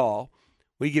you call,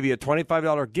 we give you a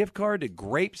 $25 gift card to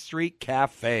Grape Street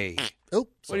Cafe. Oh,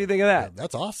 what do you think of that? Yeah,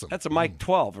 that's awesome. That's a Mike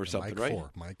 12 or something, Mike right?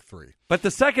 4, Mike 3. But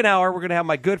the second hour, we're going to have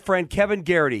my good friend Kevin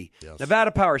Garrity,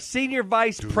 Nevada Power Senior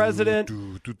Vice President,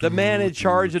 the man in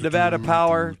charge of Nevada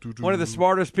Power, one of the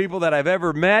smartest people that I've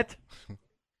ever met.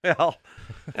 Well,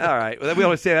 all right. We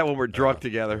always say that when we're drunk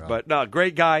together. But no,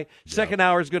 great guy. Second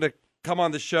hour is going to come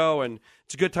on the show, and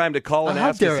it's a good time to call and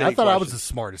ask us any I thought I was questions. the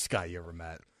smartest guy you ever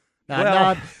met.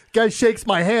 Now, guy shakes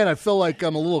my hand. I feel like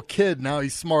I'm a little kid. Now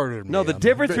he's smarter than me. No, the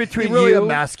difference between he really you...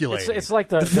 emasculated. It's like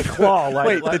the claw.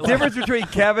 The difference between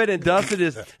Kevin and Dustin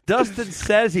is Dustin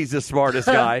says he's the smartest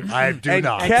guy. I do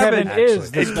not. Kevin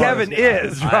is the and Kevin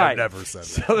is, right. I've never said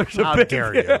that. So there's a How big...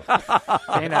 dare you?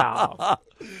 Hey, now.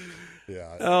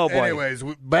 Yeah. Oh, boy. Anyways,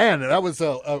 man, that was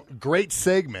a great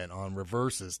segment on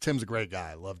reverses. Tim's a great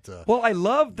guy. I love to. Well, I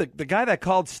love the guy that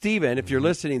called Steven. If you're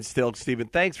listening still, Steven,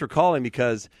 thanks for calling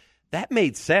because that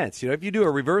made sense. You know, if you do a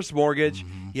reverse mortgage,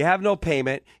 you have no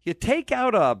payment, you take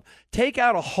out a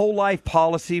whole life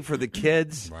policy for the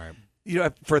kids. Right. You know,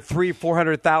 for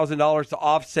 $300,000-$400,000 to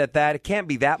offset that, it can't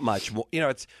be that much. You know,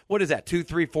 it's what is that,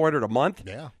 $200,000-$400,000 a month?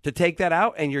 Yeah. To take that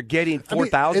out, and you're getting $4,000 or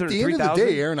 $3,000. At the end of the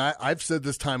day, Aaron, I've said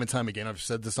this time and time again. I've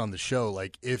said this on the show.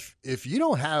 Like, if you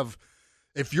don't have,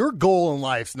 if your goal in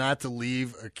life's not to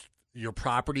leave your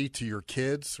property to your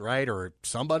kids, right, or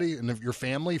somebody in your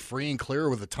family free and clear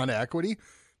with a ton of equity,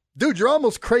 dude, you're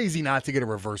almost crazy not to get a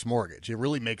reverse mortgage. It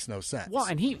really makes no sense. Well,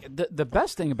 and the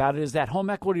best thing about it is that home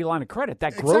equity line of credit.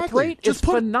 That growth Exactly. rate Just is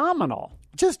phenomenal.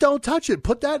 Just don't touch it.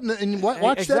 Put that in and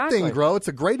watch Exactly. that thing grow. It's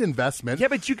a great investment. Yeah,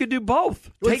 but you could do both.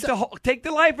 Well, Take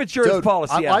the life insurance Dude,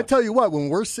 policy out. I tell you what, when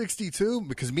we're 62,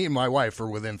 because me and my wife are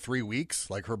within 3 weeks,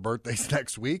 like her birthday's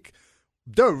next week,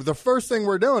 dude, the first thing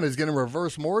we're doing is getting a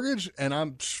reverse mortgage, and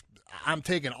I'm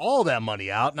taking all that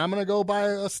money out, and I'm going to go buy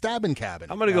a stabbing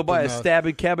cabin. I'm going to go buy a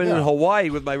stabbing cabin in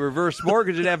Hawaii with my reverse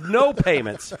mortgage and have no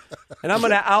payments. And I'm going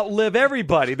to outlive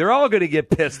everybody. They're all going to get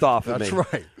pissed off at me.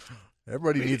 That's right.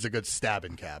 Everybody needs a good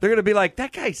stabbing cabin. They're going to be like,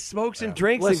 that guy smokes and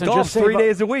drinks Listen, and golfs just 3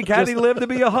 days a week. How did he live to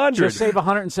be 100? Just save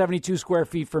 172 square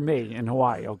feet for me in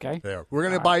Hawaii, okay? There. We're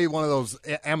going to buy you one of those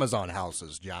Amazon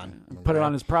houses, John. Put it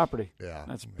on his property. Yeah.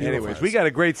 That's beautiful. Anyways, we got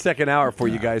a great second hour for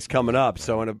you guys coming up.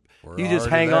 So you just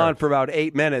hang on for about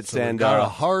 8 minutes. So and we've got a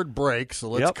hard break, so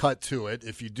let's cut to it.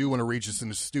 If you do want to reach us in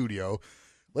the studio,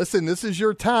 listen, this is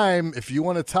your time. If you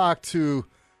want to talk to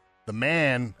the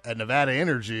man at Nevada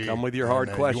Energy, come with your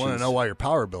hard questions. You want to know why your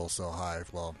power bill's so high?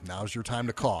 Well, now's your time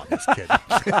to call. I'm just kidding.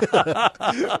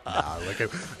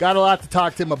 Got a lot to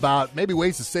talk to him about. Maybe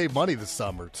ways to save money this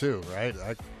summer too, right?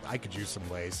 I could use some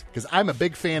ways because I'm a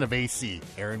big fan of AC,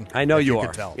 Aaron. I know you can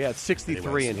are. tell. Yeah, it's 63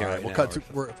 Anyways, in here all right we'll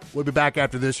now. We'll be back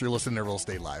after this. You're listening to Real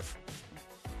Estate Live.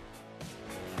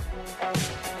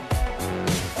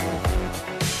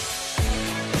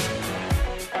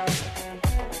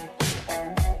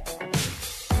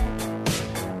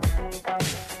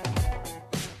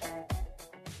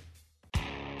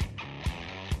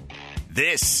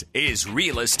 This is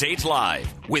Real Estate Live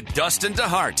with Dustin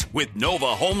DeHart with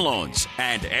Nova Home Loans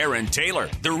and Aaron Taylor,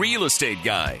 the real estate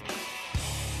guy.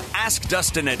 Ask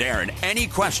Dustin and Aaron any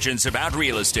questions about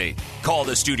real estate. Call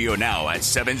the studio now at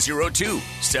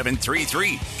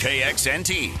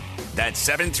 702-733-KXNT. That's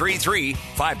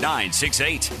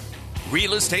 733-5968.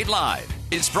 Real Estate Live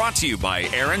is brought to you by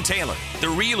Aaron Taylor, the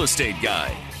real estate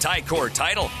guy, Tycor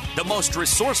Title, the most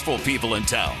resourceful people in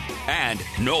town, and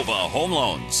Nova Home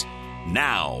Loans.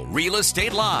 Now, Real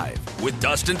Estate Live with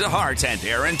Dustin DeHart and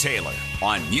Aaron Taylor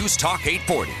on News Talk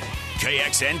 840,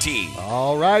 KXNT.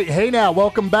 All right. Hey, now,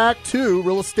 welcome back to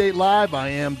Real Estate Live. I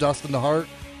am Dustin DeHart,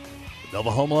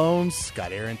 Nova Home Loans.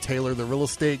 Got Aaron Taylor, the real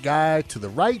estate guy, to the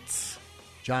right,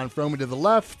 John Froman to the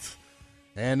left,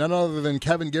 and none other than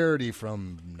Kevin Garrity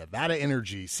from Nevada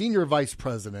Energy, Senior Vice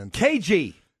President.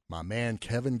 KG. My man,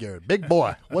 Kevin Garrity. Big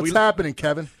boy. What's happening,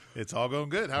 Kevin? It's all going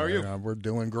good. How are you? We're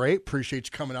doing great. Appreciate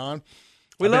you coming on.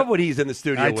 We love when he's in the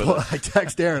studio with us. I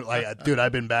text Aaron, dude,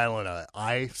 I've been battling an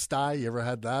eye sty. You ever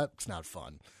had that? It's not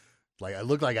fun. Like, I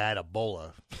looked like I had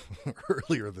Ebola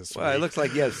earlier this week. Well, it looks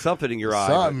like you have something in your eye.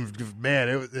 Something,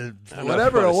 man,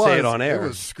 whatever it was, say it on air. It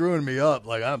was screwing me up.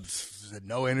 Like, I'm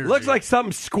no energy. Looks like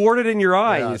something squirted in your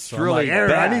eye. Yeah, it's so really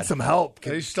Aaron, bad. I need some help.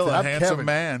 He's still a handsome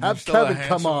man. Have Kevin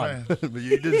come on. But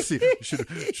you didn't see.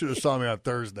 You should have saw me on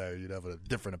Thursday. You'd have a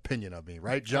different opinion of me,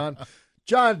 right, John?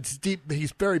 John's deep.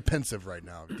 He's very pensive right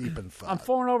now, deep in thought. I'm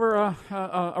forwarding over a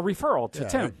referral to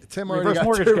Tim. Tim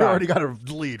already got a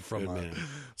lead from him.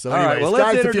 So, all anyways, right, well, let's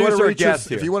guys, introduce our guest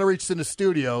here. If you want to reach us in the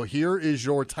studio, here is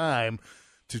your time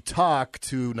to talk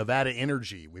to Nevada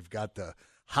Energy. We've got the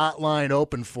hotline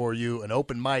open for you, an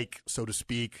open mic, so to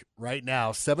speak, right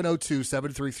now.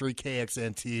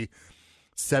 702-733-KXNT.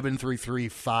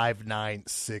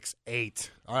 733-5968.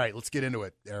 All right, let's get into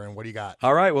it, Aaron. What do you got?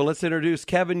 All right, well, let's introduce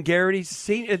Kevin Garrity.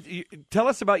 Tell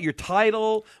us about your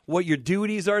title, what your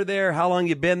duties are there, how long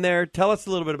you've been there. Tell us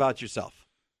a little bit about yourself.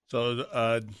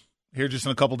 So here just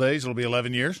in a couple days, it'll be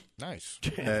 11 years. Nice.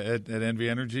 at NV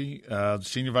Energy,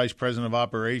 Senior Vice President of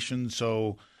Operations.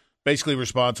 So basically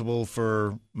responsible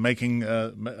for making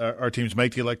our teams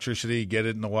make the electricity, get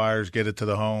it in the wires, get it to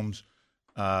the homes.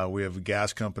 We have a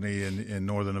gas company in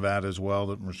northern Nevada as well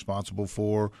that I'm responsible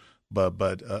for,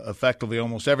 but effectively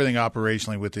almost everything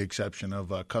operationally with the exception of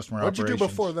customer operations. What did you do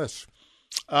before this?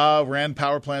 Ran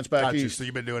power plants back east. So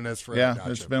you've been doing this for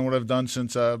it's been what I've done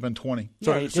since I've been 20.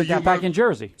 So you did that back in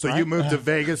Jersey. So you moved to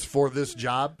Vegas for this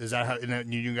job? Is that how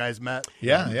you guys met?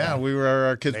 Yeah. We were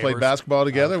our kids Neighbors? played basketball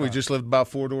together. Okay. We just lived about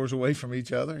 4 doors away from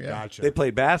each other. Yeah. Gotcha. They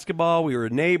played basketball. We were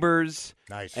neighbors.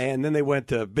 Nice. And then they went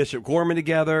to Bishop Gorman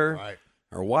together. Right.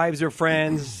 Our wives are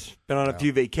friends. Been on a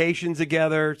few vacations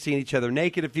together. Seen each other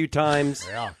naked a few times.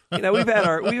 Yeah. We've had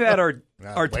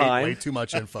our time. Way too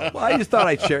much info. Well, I just thought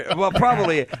I'd share. Well,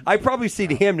 I've probably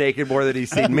seen him naked more than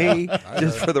he's seen me,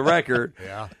 just for the record.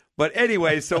 Yeah. But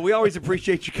anyway, so we always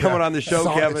appreciate you coming on the show,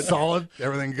 Kevin. Solid.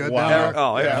 Everything good Wow. down there?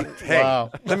 Oh, yeah. Hey,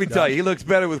 Wow. let me tell you, he looks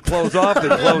better with clothes off than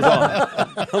clothes on.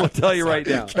 I'm going to tell you right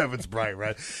now. Kevin's bright,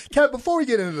 right? Kevin, before we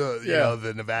get into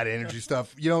the Nevada Energy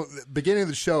stuff, the beginning of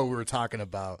the show, we were talking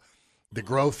about the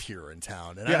growth here in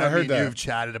town. And I heard that. You've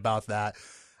chatted about that.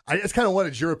 I just kind of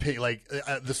wanted your opinion. Like,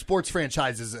 the sports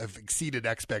franchises have exceeded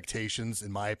expectations,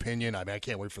 in my opinion. I mean, I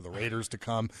can't wait for the Raiders to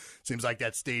come. Seems like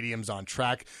that stadium's on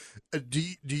track. Do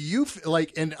you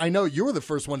like? And I know you were the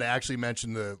first one to actually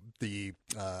mention the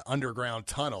underground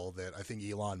tunnel that I think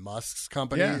Elon Musk's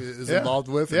company is involved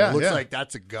with. And it looks like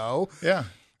that's a go. Yeah.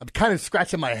 I'm kind of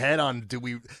scratching my head on do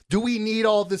we need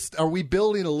all this? Are we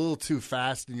building a little too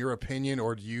fast, in your opinion,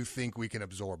 or do you think we can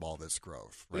absorb all this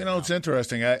growth? Right now? It's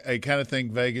interesting. I kind of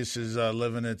think Vegas is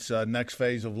living its next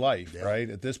phase of life, right?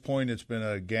 At this point, it's been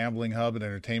a gambling hub, an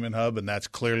entertainment hub, and that's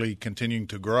clearly continuing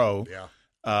to grow. Yeah.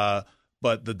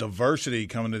 But the diversity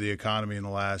coming to the economy in the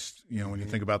last, when you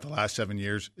think about the last 7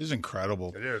 years, is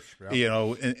incredible. It is.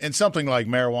 Yeah. And something like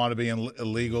marijuana being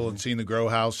illegal and seeing the grow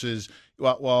houses.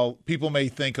 While people may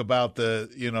think about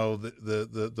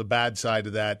the bad side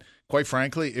of that, quite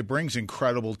frankly, it brings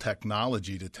incredible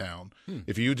technology to town.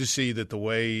 If you just see that the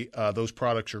way those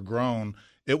products are grown,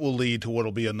 it will lead to what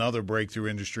will be another breakthrough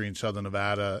industry in Southern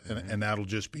Nevada, and that'll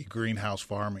just be greenhouse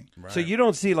farming. Right. So you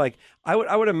don't see I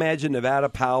would imagine Nevada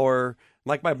Power,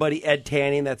 like my buddy Ed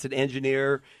Tanning, that's an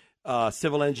engineer,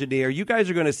 civil engineer. You guys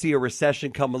are going to see a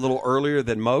recession come a little earlier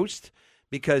than most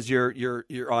because you're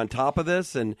on top of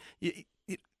this, and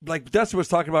like Dustin was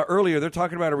talking about earlier, they're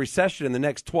talking about a recession in the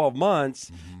next 12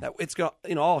 months. That it's going,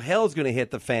 all hell's going to hit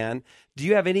the fan. Do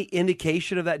you have any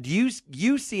indication of that? Do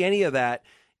you see any of that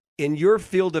in your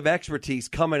field of expertise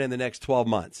coming in the next 12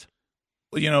 months?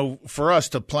 Well, for us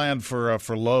to plan for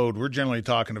load, we're generally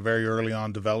talking to very early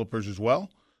on developers as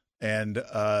well, and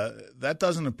that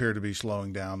doesn't appear to be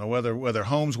slowing down. Now, whether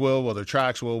homes will, whether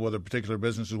tracks will, whether particular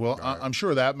businesses will, right. I'm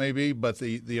sure that may be, but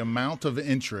the amount of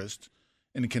interest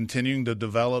in continuing to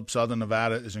develop Southern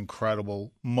Nevada is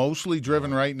incredible, mostly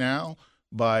driven right now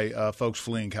by folks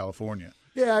fleeing California.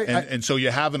 Yeah, and so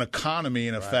you have an economy,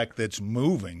 in effect, that's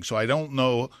moving. So I don't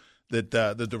know that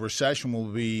the recession will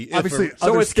be obviously.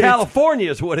 So it's states, California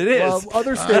is what it is. Well,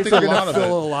 other states are going to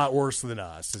feel a lot worse than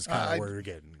us. Is kind of where you're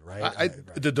getting right.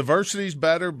 The diversity is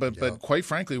better, but quite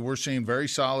frankly, we're seeing very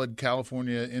solid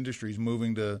California industries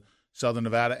moving to Southern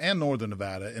Nevada and Northern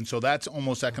Nevada, and so that's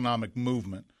almost economic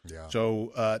movement. Yeah.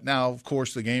 So now, of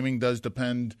course, the gaming does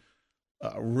depend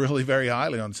really very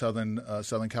highly on Southern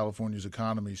California's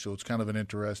economy. So it's kind of an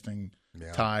interesting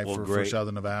tie for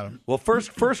Southern Nevada. Well,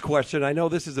 first question. I know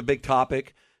this is a big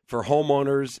topic for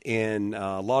homeowners in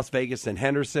Las Vegas and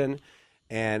Henderson,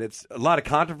 and it's a lot of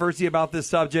controversy about this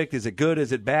subject. Is it good?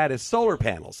 Is it bad? Is solar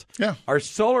panels? Yeah. Are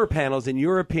solar panels, in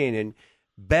your opinion,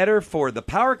 better for the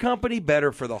power company,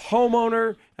 better for the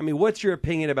homeowner? I mean, what's your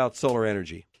opinion about solar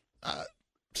energy?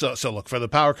 So look, for the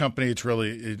power company, it's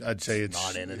really, I'd say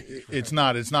it's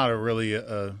not really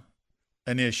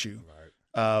an issue.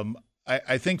 Right.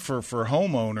 I think for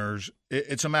homeowners,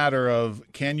 it's a matter of,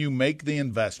 can you make the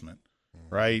investment,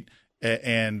 right?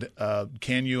 And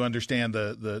can you understand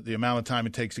the amount of time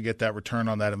it takes to get that return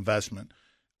on that investment?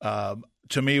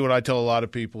 To me, what I tell a lot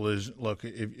of people is, look,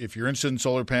 if you're interested in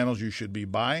solar panels, you should be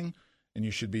buying, and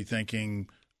you should be thinking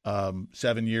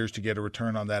 7 years to get a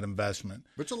return on that investment.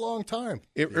 Which is a long time.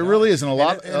 It really isn't a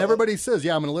lot. And everybody says,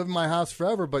 yeah, I'm going to live in my house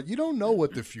forever, but you don't know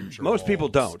what the future Most holds. people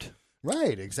don't.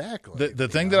 Right, exactly. The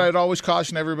thing that I'd always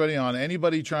caution everybody on,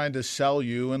 anybody trying to sell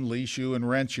you and lease you and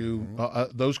rent you,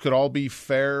 those could all be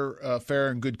fair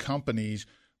and good companies,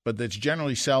 but that's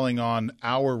generally selling on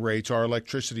our rates, our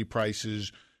electricity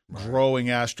prices growing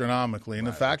astronomically. And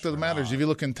the fact of the matter is, if you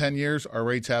look in 10 years, our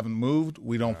rates haven't moved.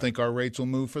 We don't think our rates will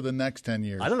move for the next 10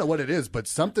 years. I don't know what it is, but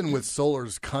something with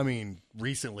solar's coming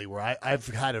recently where I've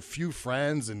had a few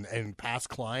friends and past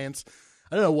clients.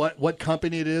 I don't know what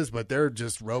company it is, but they're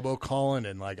just robocalling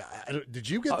and like, did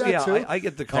you get that too? I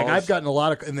get the calls. Like I've gotten a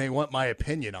lot of, and they want my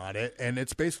opinion on it, and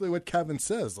it's basically what Kevin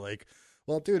says. Like,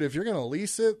 well, dude, if you're going to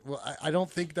lease it, well, I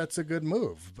don't think that's a good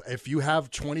move. If you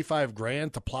have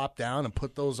 $25,000 to plop down and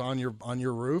put those on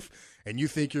your roof, and you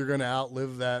think you're going to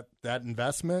outlive that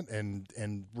investment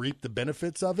and reap the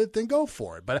benefits of it, then go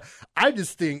for it. But I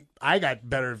just think I got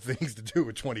better things to do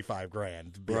with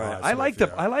 $25,000. To be honest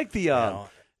I like with you.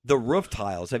 The roof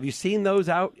tiles. Have you seen those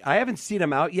out? I haven't seen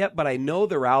them out yet, but I know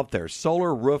they're out there.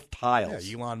 Solar roof tiles.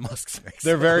 Yeah, Elon Musk's makes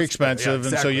They're very those. expensive, Yeah,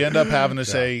 exactly. and so you end up having to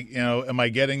say, am I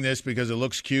getting this because it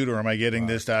looks cute, or am I getting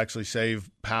this to actually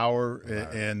save power?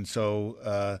 Right. And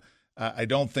so I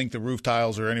don't think the roof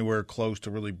tiles are anywhere close to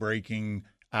really breaking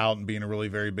out and being a really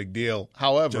very big deal.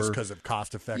 However, just because of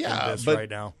cost effectiveness right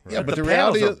now. Right. Yeah, but the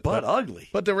reality reality is ugly.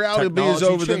 But the reality is,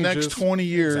 over the next 20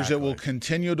 years, exactly. it will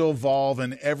continue to evolve,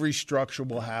 and every structure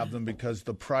will have them because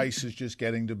the price is just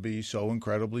getting to be so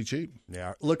incredibly cheap.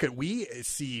 Yeah, we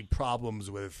see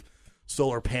problems with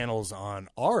solar panels on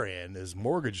our end as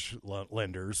mortgage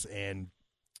lenders, and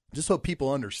just so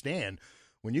people understand.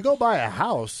 When you go buy a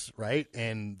house, right,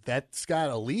 and that's got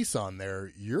a lease on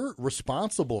there, you're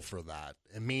responsible for that.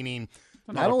 Meaning,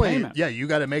 not only, you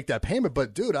got to make that payment,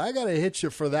 but, dude, I got to hit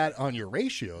you for that on your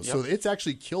ratios. Yep. So it's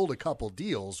actually killed a couple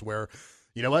deals where,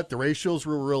 you know what, the ratios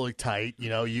were really tight. You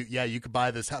know, you could buy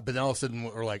this house, but then all of a sudden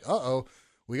we're like,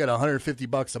 we got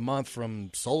 $150 a month from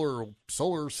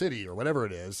Solar City or whatever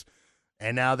it is,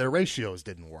 and now their ratios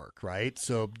didn't work, right?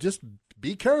 So just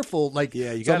be careful. Like,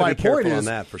 you got to be careful on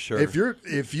that for sure.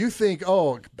 If you think,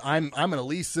 I'm going to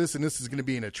lease this and this is going to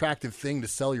be an attractive thing to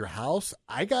sell your house,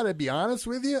 I got to be honest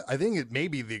with you. I think it may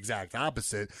be the exact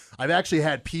opposite. I've actually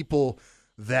had people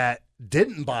that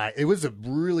didn't buy. It was a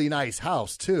really nice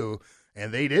house too,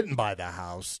 and they didn't buy the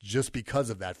house just because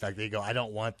of that fact. They go, I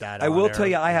don't want that. I will tell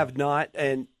you, I have not,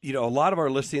 and a lot of our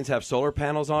listings have solar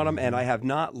panels on them, and I have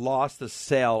not lost the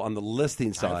sale on the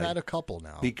listing side. I've had a couple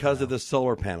now because of the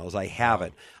solar panels. I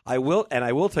haven't. I will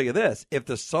tell you this: if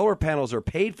the solar panels are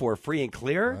paid for free and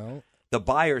clear, the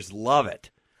buyers love it.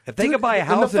 If they could buy a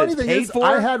house and it's paid for,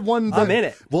 I had one. I'm in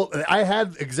it. Well, I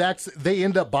had they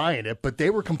end up buying it, but they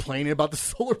were complaining about the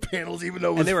solar panels, even though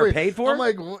it was and they free. were paid for. I'm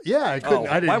like, well, yeah, I couldn't.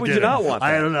 I didn't. Why would you not want that?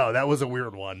 I don't know. That was a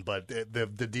weird one, but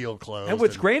the deal closed. And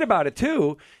what's great about it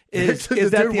too is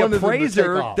that the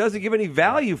appraiser doesn't give any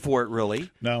value for it,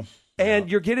 really. No. And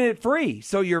you're getting it free.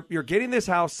 So you're getting this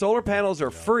house. Solar panels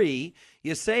are free.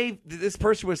 You save. This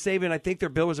person was saving, I think their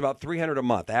bill was about $300 a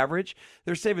month average.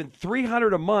 They're saving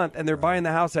 $300 a month, and they're buying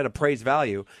the house at appraised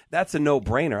value. That's a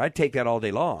no-brainer. I'd take that all all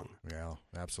day long. Yeah,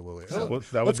 absolutely.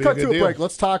 Let's cut to a break.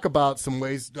 Let's talk about some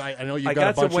ways. I know you got a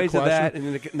bunch some ways of that,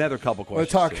 and another couple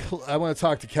questions. I want to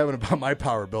talk to Kevin about my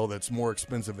power bill. That's more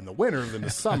expensive in the winter than the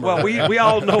summer. Well, we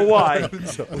all know why.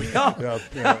 I'll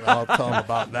tell him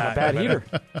about that. A bad heater.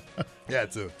 Yeah,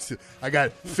 I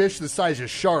got fish the size of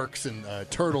sharks and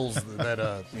turtles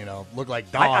that look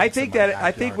like dogs. I think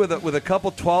with a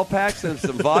couple 12-packs and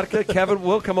some vodka, Kevin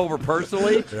will come over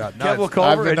personally. Yeah, Kevin will come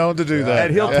over. I've been known to do that,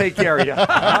 and he'll take care of you.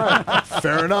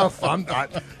 Fair enough. I'm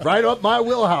right up my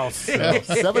wheelhouse.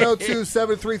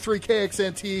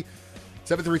 702-733-KXNT.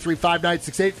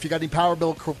 733-5968. If you got any power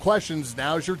bill questions,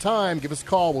 now's your time. Give us a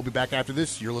call. We'll be back after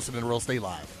this. You're listening to Real Estate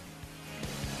Live.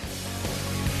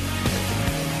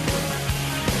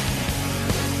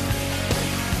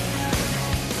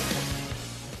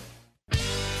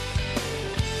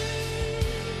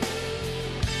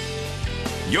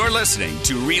 You're listening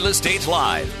to Real Estate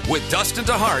Live with Dustin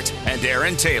DeHart and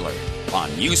Aaron Taylor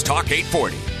on News Talk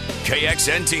 840,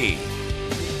 KXNT.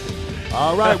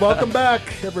 All right, welcome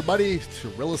back, everybody, to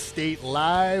Real Estate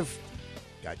Live.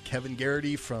 Got Kevin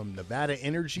Garrity from Nevada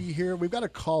Energy here. We've got a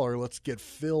caller. Let's get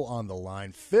Phil on the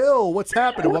line. Phil, what's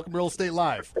happening? Welcome to Real Estate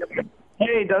Live.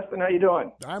 Hey, Dustin, how you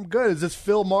doing? I'm good. Is this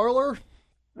Phil Marler?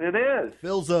 It is.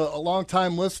 Phil's a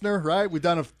long-time listener, right? We've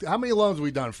done how many loans have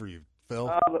we done for you,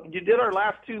 Phil? You did our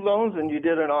last 2 loans, and you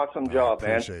did an awesome job,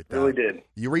 man. Appreciate that. Really did.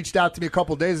 You reached out to me a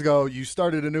couple days ago. You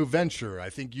started a new venture. I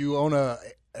think you own a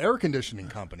air conditioning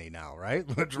company now, right?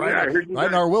 It's right in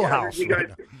our wheelhouse.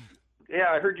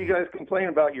 I heard you guys complain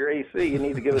about your AC. You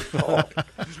need to give us a call.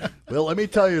 Well, let me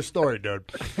tell you a story, dude.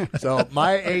 So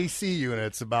my AC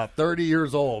unit's about 30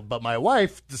 years old, but my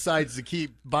wife decides to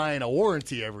keep buying a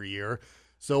warranty every year.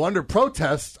 So under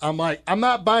protest, I'm like, I'm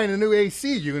not buying a new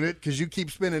AC unit because you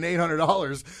keep spending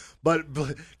 $800. But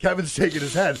Kevin's shaking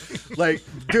his head, like,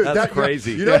 dude, that's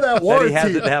crazy. You know that warranty? That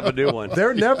he has to have a new one.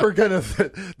 They're never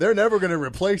gonna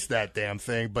replace that damn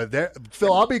thing. But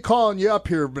Phil, I'll be calling you up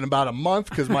here in about a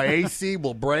month because my AC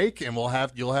will break, and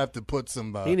you'll have to put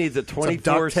some. He needs a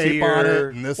 24 duct tape on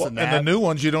it, and this and that. And the new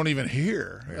ones you don't even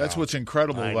hear. Yeah. That's what's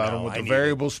incredible about them with the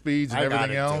variable speeds and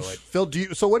everything else. Phil,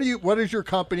 what is your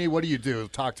company? What do you do?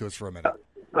 Talk to us for a minute.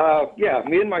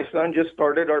 Me and my son just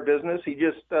started our business. He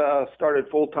just started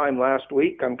full-time last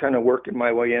week. I'm kind of working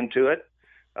my way into it.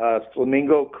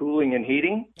 Flamingo Cooling and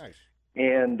Heating. Nice.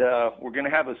 And we're going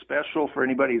to have a special for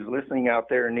anybody who's listening out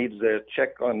there and needs to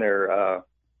check on their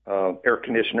air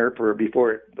conditioner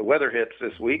before the weather hits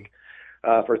this week.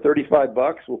 For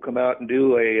 $35, we'll come out and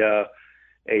do a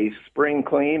spring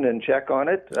clean and check on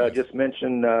it. Just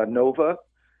mention Nova.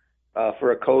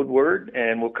 For a code word,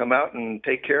 and we'll come out and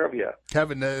take care of you.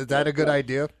 Kevin, is that a good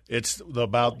idea? It's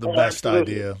about the best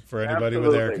idea for anybody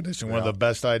with air conditioning. One of the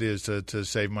best ideas to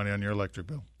save money on your electric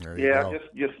bill.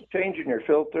 Just changing your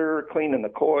filter, cleaning the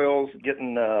coils,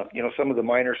 getting some of the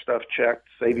minor stuff checked,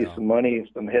 save you some money,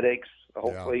 some headaches.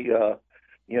 Hopefully,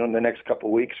 in the next couple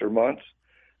of weeks or months.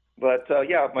 But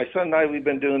my son and I, we've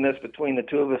been doing this between the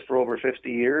two of us for over 50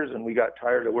 years, and we got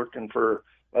tired of working for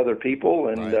other people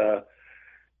and.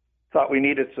 Thought we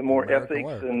needed some more ethics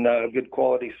and good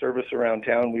quality service around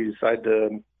town. We decided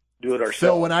to do it ourselves.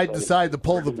 So when I decide to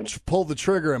pull the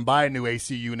trigger and buy a new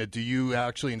AC unit, do you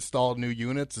actually install new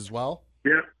units as well?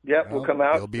 Yeah, we'll come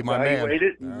out, you'll be my evaluate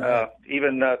it, and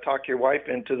even talk your wife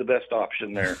into the best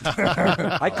option there.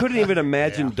 I couldn't even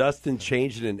imagine Dustin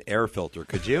changing an air filter.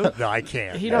 Could you? No, I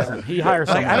can't. He doesn't. He hires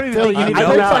someone. I don't even think he knows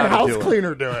I make how my to house do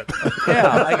cleaner do it.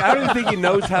 I don't even think he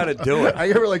knows how to do it. I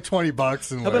give her like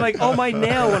 $20. And He'll be like, "Oh, my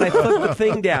nail when I flip the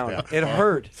thing down, it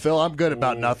hurt." Phil, I'm good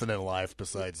about nothing in life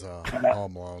besides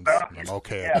home loans. I'm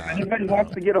okay at that. If anybody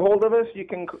wants to get a hold of us, you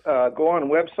can go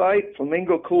on website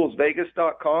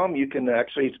flamingocoolsvegas.com. You can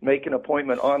actually make an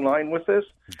appointment online with us.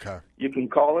 Okay. You can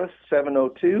call us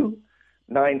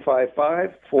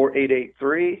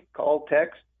 702-955-4883. Call,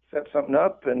 text, set something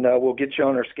up, and we'll get you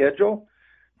on our schedule.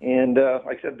 And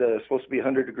like I said, it's supposed to be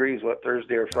 100 degrees,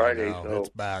 Thursday or Friday. So it's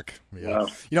back. Yeah.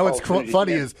 What's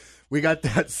funny is we got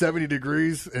that 70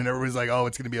 degrees, and everybody's like, "Oh,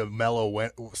 it's going to be a mellow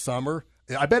summer."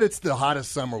 I bet it's the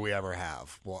hottest summer we ever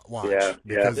have. Watch.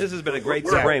 Yeah. This has been a great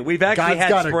spring. We've actually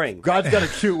had spring. God's got a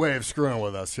cute way of screwing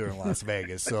with us here in Las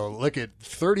Vegas. So look at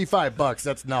 $35.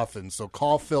 That's nothing. So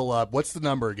call Phil up. What's the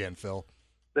number again, Phil?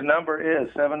 The number is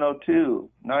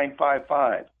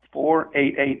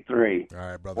 702-955-4883. All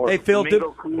right, brother. Hey, Phil,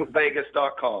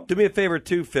 FlamingoCoolsVegas.com. Do me a favor,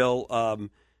 too, Phil.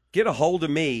 Get a hold of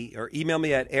me or email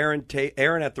me at Aaron at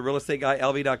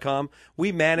therealestateguyLV.com.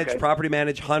 We property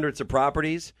manage hundreds of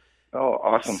properties. Oh,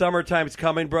 awesome. Summertime's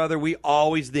coming, brother. We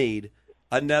always need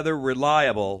another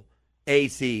reliable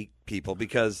AC people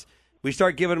because we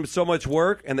start giving them so much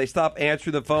work and they stop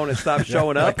answering the phone and stop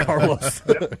showing up. Like Carlos.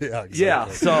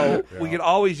 So we can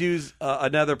always use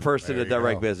another person to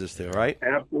direct business to, right?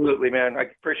 Absolutely, man. I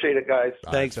appreciate it, guys.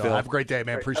 Thanks, Phil. Have a great day,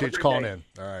 man. Appreciate you calling in.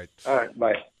 All right.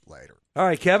 Bye. Later. All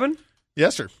right, Kevin?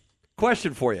 Yes, sir.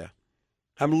 Question for you.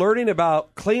 I'm learning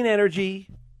about clean energy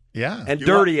and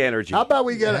dirty energy. How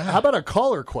about how about a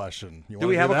caller question? Do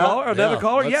we have a caller? Another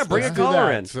caller? Bring a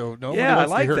caller in. So nobody wants I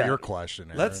like to hear that. your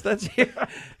question. Aaron. Let's hear.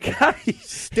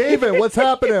 Steven, what's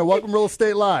happening? Welcome to Real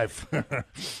Estate Live.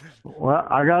 Well,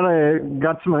 I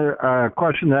got some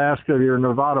question to ask of your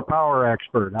Nevada power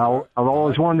expert. I've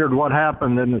always wondered what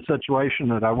happened in the situation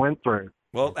that I went through.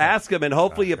 Well, ask him, and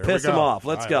hopefully you piss him off.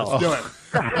 Let's go. Let's do it.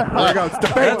 There we go. It's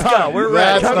debate Let's time. go. We're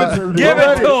ready. Give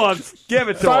it to him. Give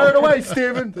it to him. Fire it away,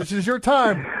 Steven. This is your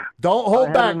time. Don't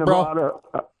hold back, bro.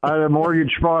 I had a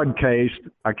mortgage fraud case.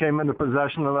 I came into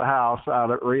possession of the house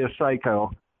out at Rio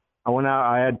Seco. I went out.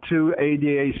 I had 2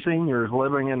 ADA seniors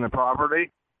living in the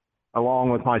property,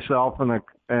 along with myself and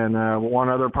one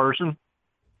other person.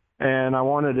 And I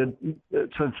wanted to,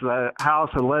 since the house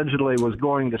allegedly was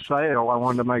going to sale, I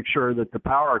wanted to make sure that the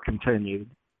power continued.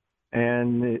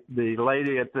 And the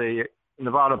lady at the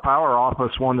Nevada Power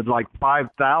office wanted like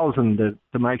 $5,000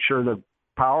 to make sure the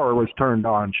power was turned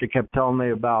on. She kept telling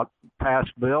me about past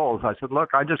bills. I said, look,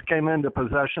 I just came into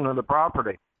possession of the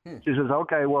property. She says,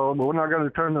 okay, well, we're not going to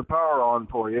turn the power on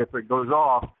for you if it goes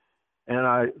off.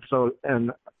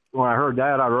 And when I heard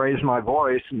that, I raised my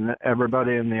voice, and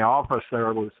everybody in the office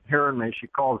there was hearing me. She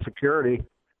called security.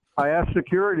 I asked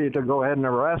security to go ahead and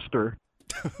arrest her.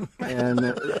 And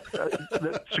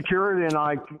the security and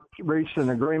I reached an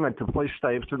agreement. The police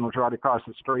station was right across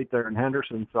the street there in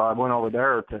Henderson, so I went over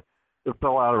there to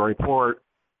fill out a report.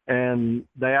 And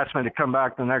they asked me to come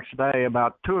back the next day.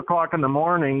 About 2 o'clock in the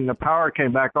morning, the power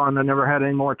came back on. They never had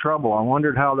any more trouble. I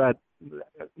wondered how was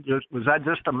that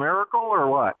just a miracle or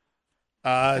what?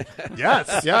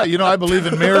 Yes. Yeah, I believe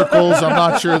in miracles. I'm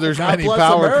not sure there's many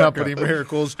power America. company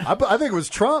miracles. I think it was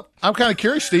Trump. I'm kind of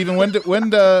curious, Stephen.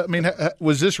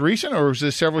 Was this recent or was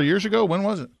this several years ago? When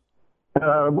was it?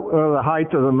 The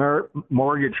height of the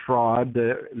mortgage fraud,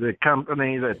 the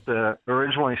company that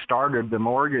originally started the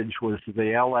mortgage was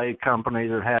the L.A. company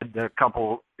that had a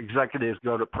couple executives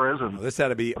go to prison. This had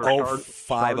to be 0506.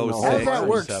 How does that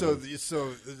work? 07.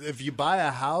 So if you buy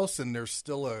a house and there's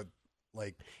still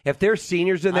if there's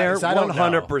seniors in there, I don't know.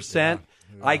 100%,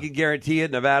 Yeah. I can guarantee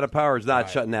it. Nevada Power is not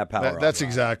shutting that power off. That's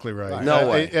exactly right. No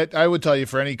way. I would tell you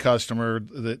for any customer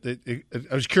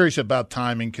I was curious about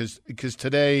timing because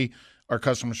today our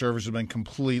customer service has been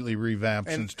completely revamped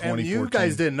since 2014. And you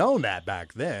guys didn't own that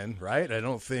back then, right? I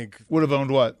don't think. Would have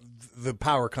owned what? The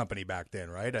power company back then,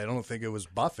 right? I don't think it was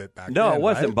Buffett back then. No, it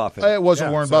wasn't right? Buffett. It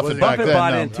wasn't Warren Buffett back then. Buffett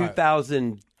bought no. it in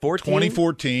 2014.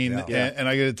 2014. Yeah. And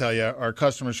I got to tell you, our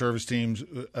customer service teams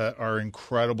are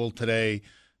incredible today.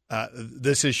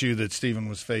 This issue that Stephen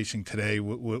was facing today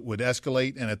would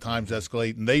escalate and at times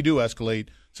escalate. And they do escalate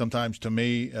sometimes to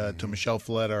me, to Michelle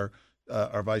Follett,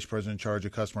 our vice president in charge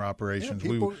of customer operations.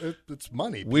 Yeah, it's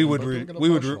money. We would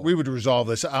resolve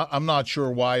this. I'm not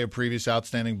sure why a previous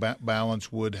outstanding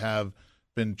balance would have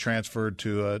been transferred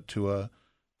to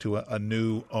a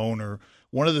new owner.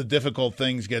 One of the difficult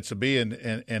things gets to be, and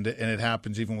it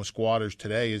happens even with squatters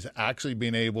today, is actually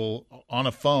being able on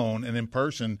a phone and in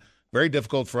person. Very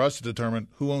difficult for us to determine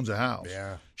who owns a house.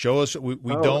 Yeah. Show us. We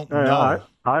don't know.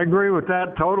 I agree with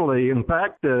that totally. In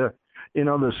fact, the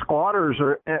squatters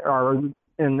are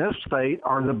in this state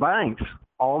are the banks.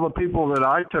 All the people that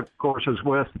I took courses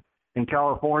with in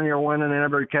California are winning in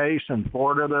every case. In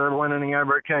Florida, they're winning in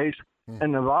every case.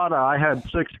 In Nevada, I had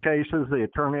 6 cases. The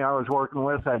attorney I was working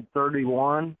with had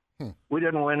 31. We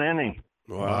didn't win any.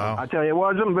 Wow. I tell you, it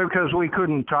wasn't because we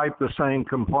couldn't type the same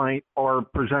complaint or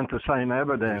present the same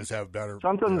evidence.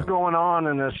 Something's going on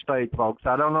in this state, folks.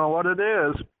 I don't know what it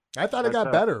is. I thought it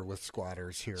got better with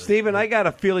squatters here. Stephen, I got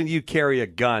a feeling you carry a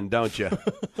gun, don't you?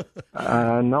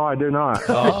 No, I do not.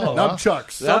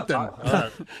 Nunchucks, something.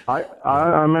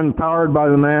 I'm empowered by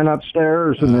the man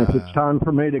upstairs, and if it's time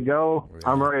for me to go,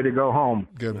 I'm ready to go home.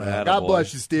 Good man. God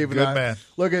bless you, Stephen. Good man.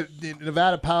 Look at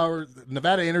Nevada Power.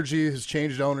 Nevada Energy has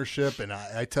changed ownership, and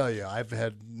I tell you, I've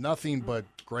had nothing but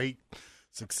great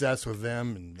success with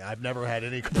them, and I've never had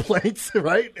any complaints,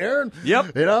 right, Aaron?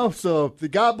 Yep. So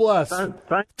God bless.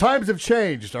 Times have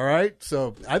changed, all right?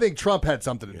 So I think Trump had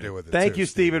something to do with it. Thank you,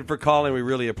 Stephen, for calling. We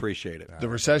really appreciate it. The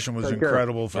recession was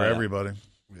incredible for everybody.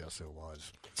 Yes, it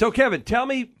was. So, Kevin, tell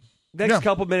me next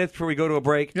couple minutes before we go to a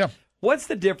break. Yeah. What's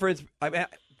the difference?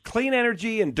 Clean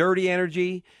energy and dirty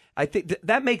energy. I think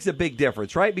that makes a big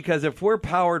difference, right? Because if we're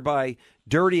powered by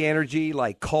dirty energy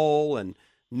like coal and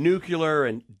nuclear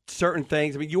and certain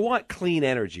things, you want clean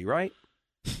energy, right?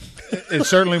 It's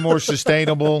certainly more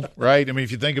sustainable, right? I mean,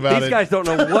 if you think about These guys don't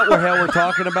know what the hell we're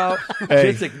talking about.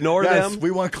 Just ignore them.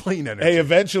 We want clean energy. Hey,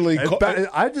 eventually, I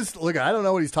don't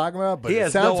know what he's talking about, but He it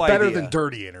has sounds no better idea. than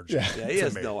dirty energy. Yeah, he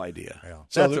has me. no idea. Yeah.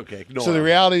 That's okay. Ignore So the him.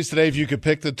 reality is today, if you could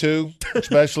pick the two,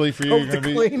 especially for you, you're Go going with to the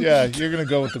be, clean. you're going to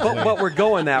go with the clean. But we're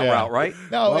going that Yeah. route, right?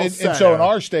 No, Well and said, so in Aaron.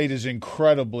 our state is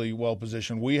incredibly well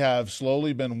positioned. We have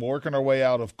slowly been working our way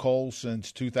out of coal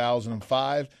since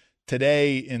 2005.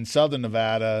 Today in southern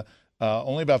Nevada,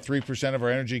 only about 3% of our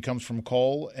energy comes from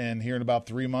coal, and here in about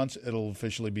 3 months, it'll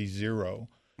officially be 0.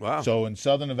 Wow. So in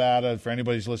southern Nevada, for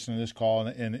anybody who's listening to this call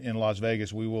in Las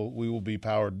Vegas, we will be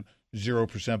powered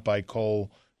 0% by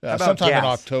coal about sometime in gas?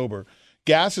 October.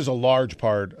 Gas is a large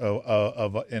part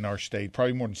of in our state.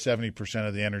 Probably more than 70%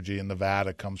 of the energy in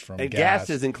Nevada comes from And gas. gas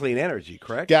isn't clean energy,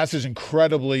 correct? Gas is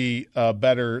incredibly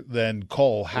better than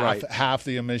coal. Right. Half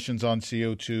the emissions on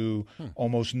CO2,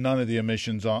 almost none of the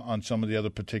emissions on some of the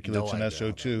other particulates and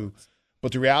SO2.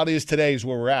 But the reality is today is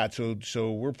where we're at.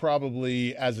 So we're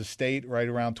probably, as a state, right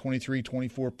around 23,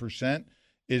 24%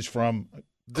 is from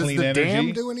clean the energy.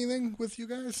 dam do anything with you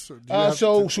guys? Or do you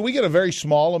So we get a very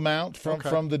small amount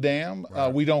from the dam.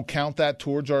 Right. We don't count that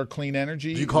towards our clean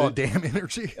energy. Do you call it dam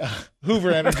energy?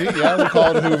 Hoover energy, yeah, we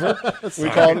call it Hoover. We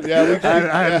call it, yeah.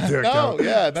 I had to do it.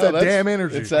 It's that damn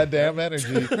energy. It's that damn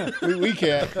energy. we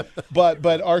can't.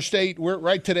 But our state,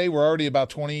 today we're already about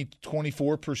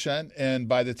 24%, and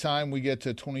by the time we get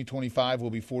to 2025, we'll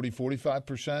be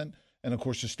 45%. And of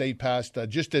course, the state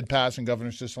just did pass, and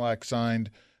Governor Sisolak signed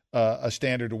a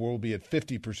standard where we'll be at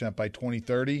 50% by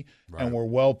 2030, and we're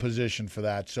well positioned for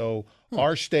that. So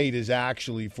our state is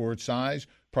actually, for its size,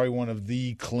 probably one of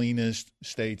the cleanest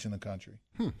states in the country.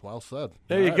 Well said.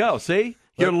 There you go. See?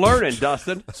 You're learning,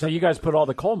 Dustin. So you guys put all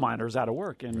the coal miners out of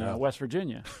work in West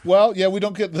Virginia. Well, yeah, we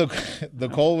don't get the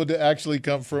coal would actually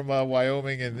come from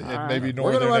Wyoming and maybe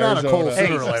northern run Arizona. out of coal Hey,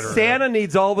 sooner or later. Santa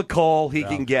needs all the coal he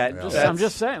can get. I'm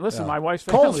just saying. Listen, my wife's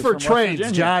family Coal's for from West trains,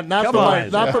 Virginia. John, not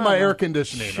for my air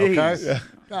conditioning. Jeez. Okay.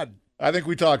 God. I think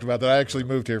we talked about that. I actually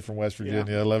moved here from West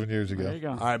Virginia 11 years ago. There you go.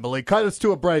 All right, Malik, cut us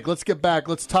to a break. Let's get back.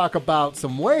 Let's talk about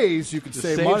some ways you can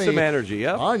save money some energy,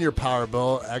 on your power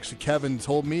bill. Actually, Kevin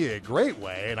told me a great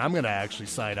way, and I'm going to actually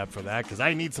sign up for that because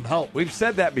I need some help. We've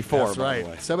said that before. That's right.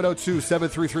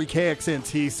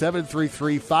 702-733-KXNT,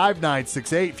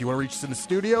 733-5968. If you want to reach us in the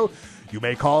studio, you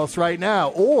may call us right now,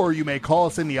 or you may call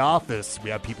us in the office.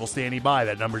 We have people standing by.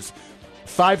 That number's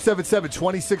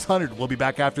 577-2600. We'll be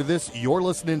back after this. You're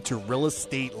listening to Real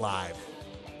Estate Live.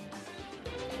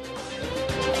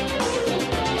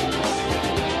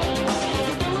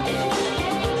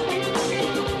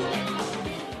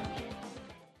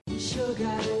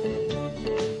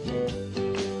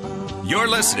 You're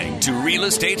listening to Real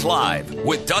Estate Live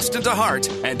with Dustin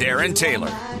DeHart and Aaron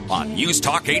Taylor on News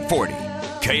Talk 840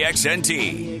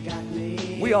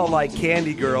 KXNT. We all like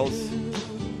Candy Girls.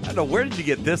 I don't know, where did you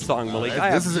get this song, Malik?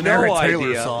 I This have is an no Aaron idea,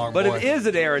 Taylor song, but boy. it is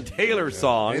an Aaron Taylor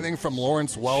song. Anything from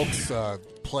Lawrence Welk's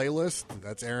playlist,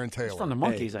 that's Aaron Taylor. It's from the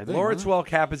Monkees, I think. Lawrence Welk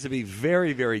happens to be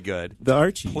very, very good. The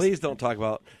Archies. Please don't talk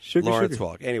about Lawrence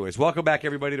Welk. Anyways, welcome back,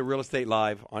 everybody, to Real Estate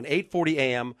Live on 840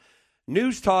 AM.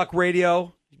 News Talk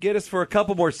Radio. Get us for a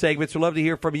couple more segments. We'd love to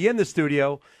hear from you in the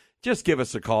studio. Just give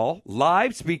us a call.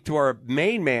 Live, speak to our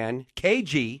main man,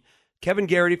 KG, Kevin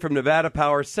Garrity from Nevada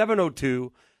Power,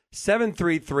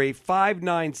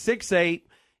 702-733-5968.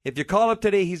 If you call up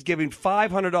today, he's giving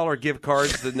 $500 gift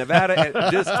cards to Nevada.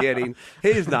 Just kidding.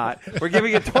 He's not. We're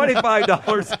giving you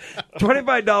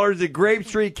 $25 at Grape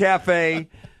Street Cafe.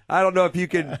 I don't know if you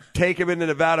can take him into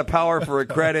Nevada Power for a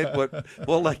credit, but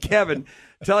we'll let Kevin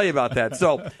tell you about that.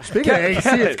 So, speaking of AC,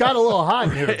 it's got a little hot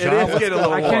in here, John. It is getting a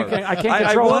little warm. I can't control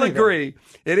I will anything. agree.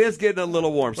 It is getting a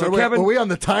little warm. So, Kevin, are we on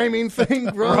the timing thing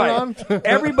going on?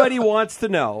 Everybody wants to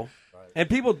know, and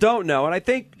people don't know. And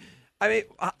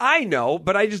I know,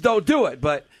 but I just don't do it.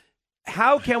 But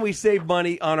how can we save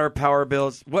money on our power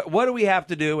bills? What do we have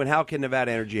to do, and how can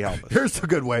Nevada Energy help us? Here's a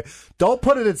good way. Don't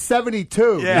put it at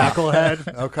 72,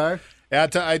 knucklehead. Okay? Yeah,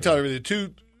 I tell you,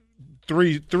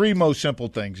 three most simple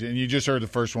things, and you just heard the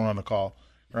first one on the call,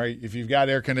 right? If you've got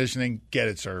air conditioning, get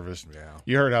it serviced. Yeah.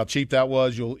 You heard how cheap that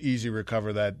was. You'll easily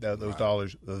recover those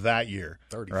dollars that year,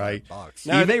 right? $35.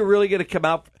 Now, are they really going to come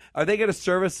out? Are they going to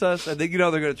service us? I think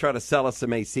they're going to try to sell us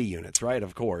some AC units, right?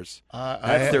 Of course,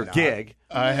 that's their gig.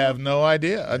 I have no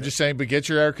idea. I'm just saying, but get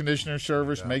your air conditioner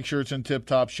serviced. Make sure it's in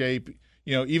tip-top shape.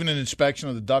 You know, even an inspection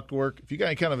of the ductwork. If you got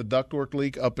any kind of a ductwork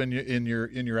leak up in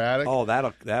your attic,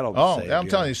 that'll. Oh, I'm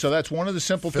telling you. So that's one of the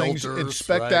simple things.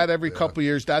 Inspect that every couple of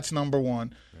years. That's number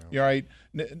one. Yeah. You're right.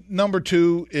 Number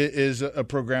two is a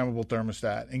programmable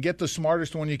thermostat, and get the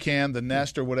smartest one you can, the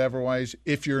Nest or whatever. Wise,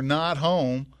 if you're not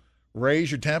home,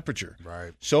 raise your temperature.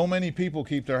 Right. So many people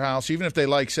keep their house, even if they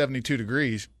like 72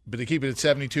 degrees, but they keep it at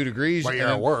 72 degrees. But you're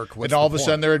at work. And all of a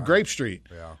sudden they're at Grape Street.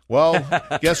 Yeah. Well,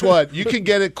 guess what? You can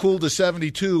get it cooled to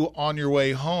 72 on your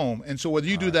way home. And so whether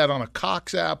you do that on a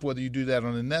Cox app, whether you do that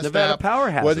on a Nest Nevada app, Power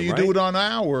has whether it, you right? do it on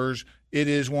hours, it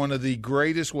is one of the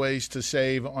greatest ways to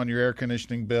save on your air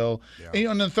conditioning bill. Yeah.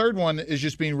 And the third one is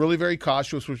just being really very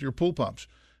cautious with your pool pumps.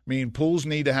 I mean, pools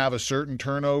need to have a certain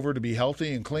turnover to be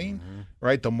healthy and clean,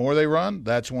 right? The more they run,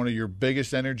 that's one of your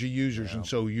biggest energy users. Yeah. And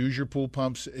so use your pool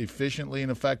pumps efficiently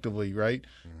and effectively, right?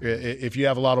 If you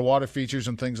have a lot of water features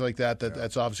and things like that,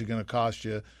 that's obviously going to cost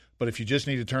you. But if you just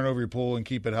need to turn over your pool and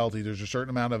keep it healthy, there's a certain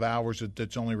amount of hours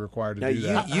that's only required to do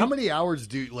that. How many hours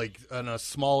do like in a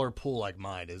smaller pool like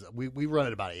mine is? We run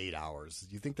at about 8 hours.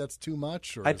 Do you think that's too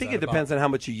much? Or I think it depends on how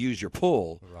much you use your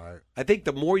pool. Right. I think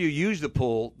the more you use the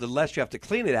pool, the less you have to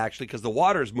clean it actually, because the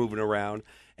water's moving around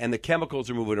and the chemicals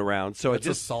are moving around. So it's it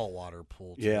just a saltwater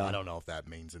pool. Too. Yeah. I don't know if that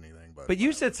means anything, but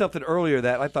you said something earlier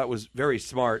that I thought was very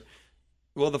smart.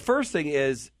 Well, the first thing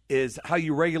is how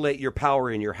you regulate your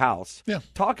power in your house. Yeah.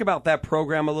 Talk about that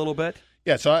program a little bit.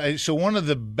 Yeah, so one of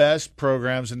the best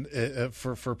programs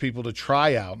for people to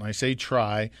try out, and I say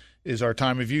try, is our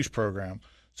time of use program.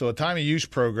 So a time of use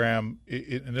program,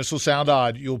 and this will sound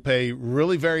odd, you'll pay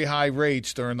really very high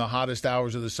rates during the hottest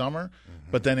hours of the summer,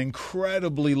 but then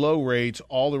incredibly low rates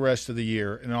all the rest of the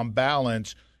year. And on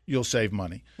balance, you'll save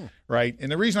money, right?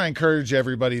 And the reason I encourage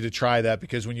everybody to try that,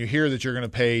 because when you hear that you're going to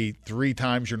pay 3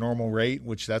 times your normal rate,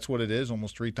 which that's what it is,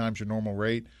 almost 3 times your normal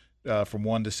rate from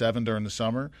 1 to 7 during the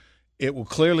summer, it will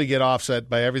clearly get offset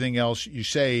by everything else you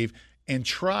save. And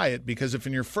try it, because if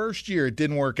in your first year it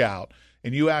didn't work out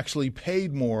and you actually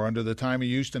paid more under the time of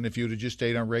use than if you would have just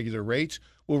stayed on regular rates,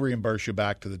 we'll reimburse you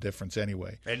back to the difference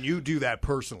anyway. And you do that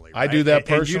personally, right? I do that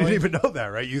personally. And you didn't even know that,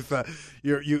 right? You thought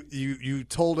you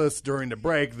told us during the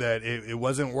break that it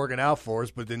wasn't working out for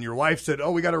us, but then your wife said,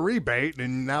 "Oh, we got a rebate,"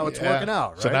 and now it's working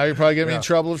out. Right? So now you're probably getting me in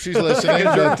trouble if she's listening.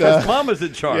 Because Mama's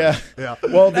in charge. Yeah.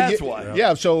 Well, that's why.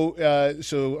 Yeah.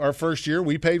 So our first year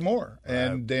we paid more,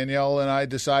 and Danielle and I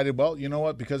decided, well, you know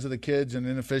what? Because of the kids and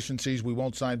inefficiencies, we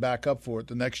won't sign back up for it.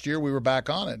 The next year we were back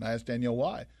on it, and I asked Danielle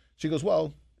why. She goes,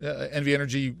 well, NV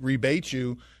Energy rebates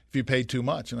you if you paid too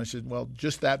much. And I said, well,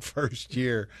 just that first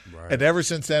year. Right. And ever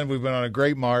since then, we've been on a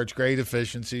great march, great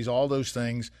efficiencies, all those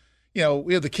things. You know,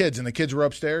 we have the kids, and the kids were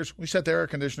upstairs. We set the air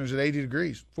conditioners at 80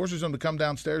 degrees. Forces them to come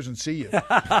downstairs and see you.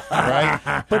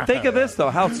 Right? But think of this,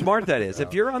 though, how smart that is.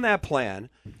 If you're on that plan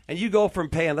and you go from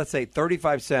paying, let's say,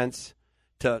 35 cents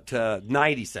to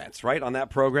 90 cents, right, on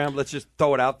that program. Let's just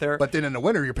throw it out there. But then in the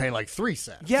winter, you're paying like 3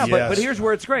 cents. Yeah, but here's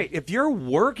where it's great. If you're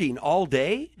working all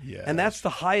day and that's the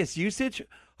highest usage,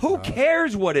 who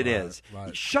cares what it is?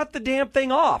 Right. Shut the damn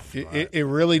thing off. It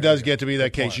really does get to be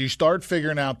that case. You start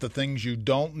figuring out the things you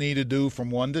don't need to do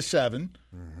from 1 to 7,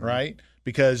 right?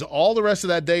 Because all the rest of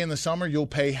that day in the summer, you'll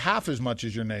pay half as much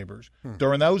as your neighbors.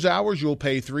 During those hours, you'll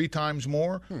pay 3 times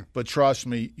more. But trust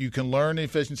me, you can learn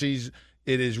efficiencies.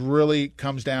 It is really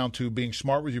comes down to being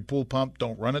smart with your pool pump.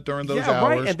 Don't run it during those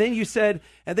hours. Right. And then you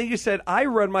said, I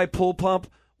run my pool pump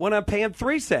when I'm paying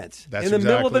 3 cents in the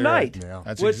middle of the night. Yeah.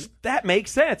 That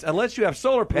makes sense, unless you have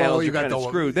solar panels. You're kind of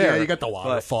screwed there. Yeah, you got the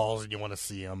waterfalls and you want to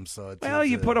see them. So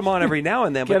you put them on every now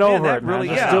and then. Get over it, really,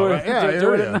 man.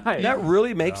 Do it at night. That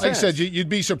really makes sense. Like I said, you'd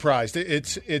be surprised.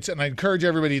 It's and I encourage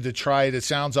everybody to try it. It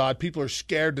sounds odd. People are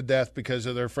scared to death because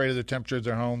they're afraid of the temperature of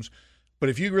their homes. But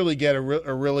if you really get a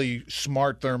really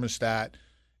smart thermostat,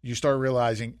 you start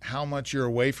realizing how much you're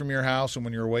away from your house, and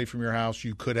when you're away from your house,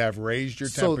 you could have raised your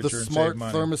temperature and saved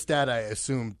money. So the smart thermostat, I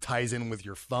assume, ties in with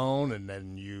your phone, and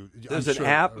then There's an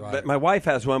app. Right. But my wife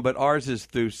has one, but ours is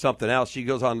through something else. She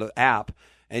goes on the app,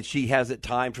 and she has it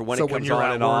timed for when it comes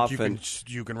on and off.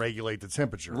 You can regulate the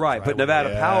temperature. Right, but Nevada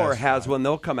Power has one.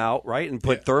 They'll come out, right, and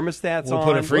put thermostats on.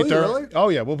 Put a free Oh,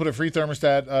 yeah. We'll put a free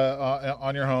thermostat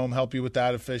on your home, help you with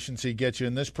that efficiency, get you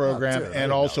in this program,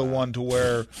 and also one to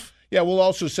where, we'll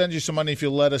also send you some money if you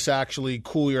let us actually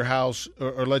cool your house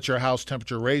or let your house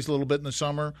temperature raise a little bit in the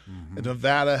summer.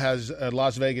 Nevada has,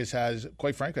 Las Vegas has,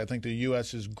 quite frankly, I think the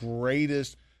U.S.'s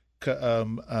greatest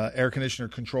air conditioner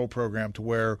control program, to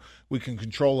where we can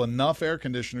control enough air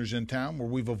conditioners in town where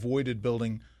we've avoided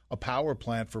building a power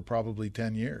plant for probably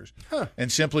 10 years.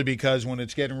 And simply because when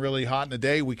it's getting really hot in the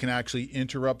day, we can actually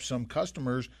interrupt some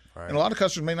customers. Right. And a lot of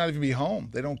customers may not even be home.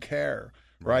 They don't care.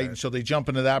 Right. And so they jump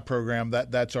into that program.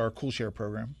 That's our Cool Share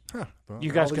program. Well,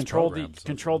 you guys control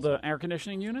the air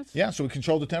conditioning units? Yeah, so we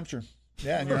control the temperature.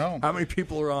 Yeah, in your home. How many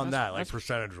people are on that, like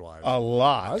percentage-wise? A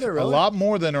lot. Are there really? A lot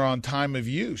more than are on time of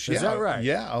use. Is that right?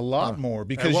 Yeah, a lot more.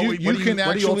 Because what you can actually...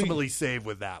 What do you ultimately save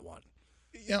with that one?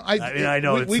 You know, I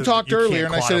know we talked earlier,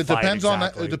 and I said it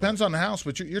depends on the house,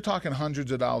 but you're talking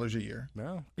hundreds of dollars a year.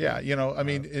 No. Yeah, I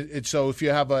mean, it's so if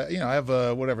you have I have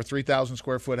a whatever 3,000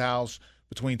 square foot house.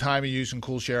 Between time of use and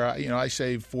Cool Share, I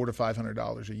save $400 to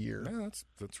 $500 a year. Yeah,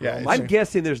 that's real. I'm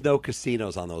guessing there's no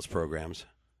casinos on those programs.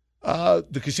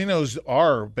 The casinos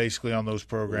are basically on those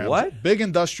programs. What? Big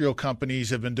industrial companies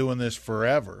have been doing this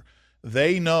forever.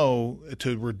 They know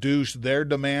to reduce their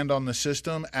demand on the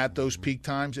system at those peak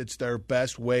times, it's their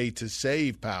best way to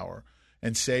save power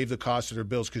and save the cost of their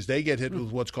bills, because they get hit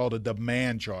with what's called a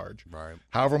demand charge. Right.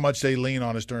 However much they lean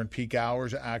on us during peak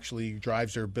hours actually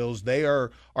drives their bills. Our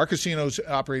casinos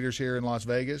operators here in Las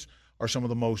Vegas are some of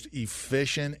the most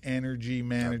efficient energy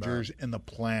managers in the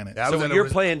planet. So when you're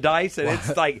playing dice and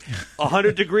it's like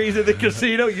 100 degrees in the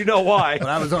casino, you know why. When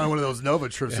I was on one of those Nova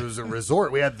trips, it was a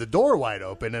resort. We had the door wide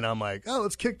open, and I'm like,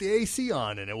 let's kick the AC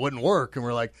on, and it wouldn't work. And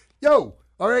we're like, yo,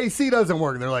 our AC doesn't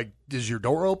work. And they're like, is your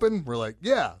door open? We're like,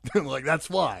 yeah. Like, that's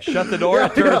why. Shut the door,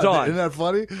 it turns on. Isn't that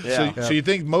funny? Yeah. So you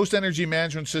think most energy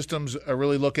management systems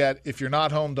really look at, if you're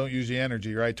not home, don't use the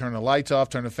energy, right? Turn the lights off,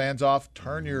 turn the fans off,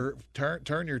 turn your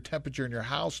temperature in your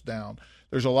house down.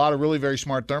 There's a lot of really very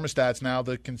smart thermostats now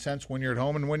that can sense when you're at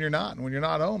home and when you're not. And when you're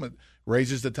not home, it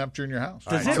raises the temperature in your house.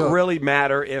 Does it really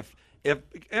matter if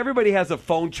everybody has a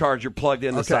phone charger plugged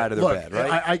in the side of their bed,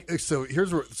 right? So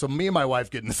me and my wife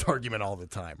get in this argument all the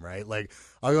time, right? Like,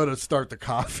 I'll go to start the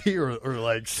coffee or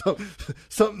like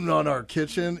something on our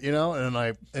kitchen,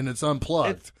 and it's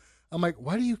unplugged. I'm like,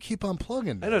 why do you keep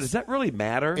unplugging this? I know. Does that really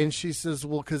matter? And she says,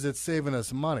 well, because it's saving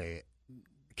us money.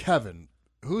 Kevin,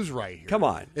 who's right here? Come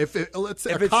on. Let's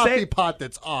say a coffee pot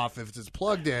that's off, if it's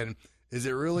plugged in, is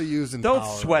it really using Don't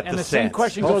power? sweat And the sense. same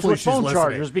question Hopefully goes with phone she's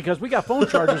chargers, listening. because we got phone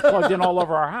chargers plugged in all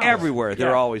over our house. Everywhere.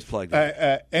 They're always plugged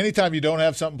in. Anytime you don't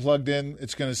have something plugged in,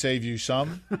 it's going to save you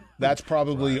some. That's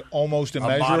probably almost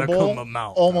modicum immeasurable.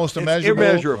 amount. Almost It's immeasurable.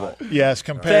 immeasurable. Yes,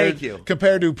 compared Thank you.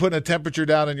 to putting a temperature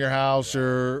down in your house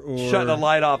or Shutting a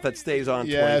light off that stays on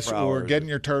 24 hours. or getting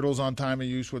your turtles on time of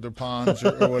use with their ponds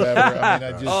or whatever. I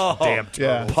mean, Damn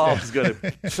turtles. Paul's going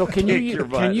to So can you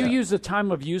use use the time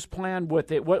of use plan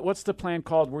with it? What's the plan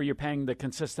called where you're paying the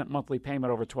consistent monthly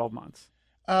payment over 12 months?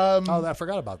 I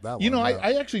forgot about that one.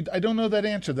 I don't know that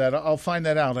answer to that. I'll find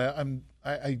that out.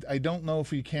 I don't know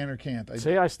if you can or can't.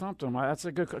 I stumped him. That's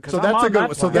a good. So that's a good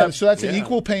one. So that's an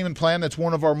equal payment plan. That's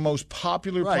one of our most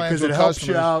popular Right, plans because it with helps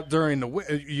customers. you out during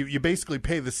the you basically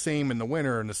pay the same in the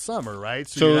winter and the summer, right?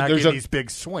 So you're not there's getting these big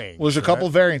swings. Well, there's a right? couple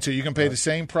variants. So you can pay the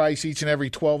same price each and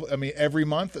every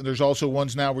month. And there's also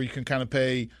ones now where you can kind of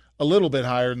pay a little bit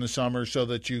higher in the summer so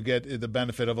that you get the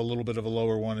benefit of a little bit of a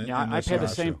lower one. I pay the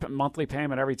same monthly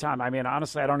payment every time. I mean,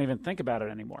 honestly, I don't even think about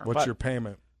it anymore. What's your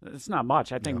payment? It's not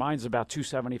much. I think mine's about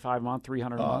 $275 a month,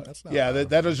 $300 a month. That's not Yeah, bad.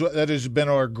 that has been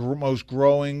our most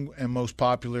growing and most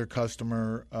popular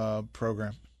customer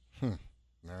program. All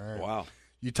right. Wow.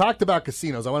 You talked about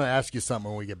casinos. I want to ask you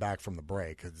something when we get back from the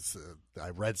break, because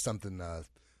I read something.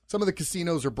 Some of the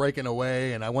casinos are breaking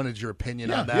away, and I wanted your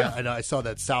opinion on that. Yeah. I saw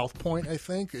that South Point, I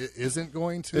think, isn't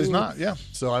going to. It's not, yeah.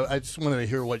 So I just wanted to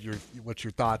hear what your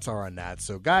thoughts are on that.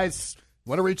 So, guys,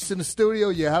 want to reach us in the studio?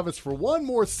 You have us for one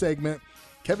more segment.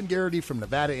 Kevin Garrity from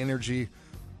Nevada Energy,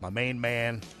 my main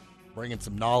man, bringing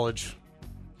some knowledge,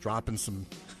 dropping some.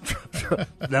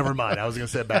 Never mind. I was going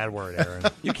to say a bad word, Aaron.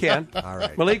 You can. All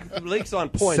right. Malik's on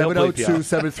point. He'll bleep you out.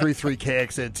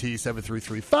 702-733-KXNT,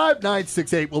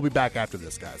 733-5968. We'll be back after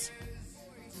this, guys.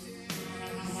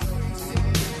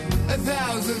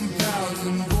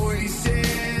 1,000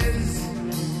 voices.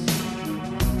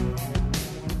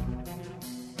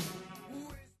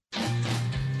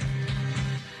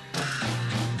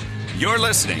 You're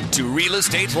listening to Real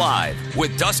Estate Live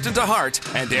with Dustin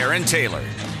DeHart and Aaron Taylor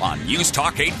on News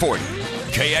Talk 840,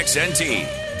 KXNT.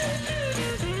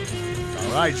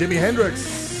 All right, Jimi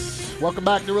Hendrix. Welcome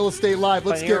back to Real Estate Live.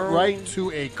 Let's get right to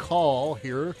a call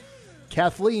here.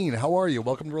 Kathleen, how are you?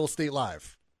 Welcome to Real Estate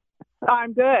Live.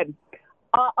 I'm good.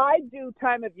 I do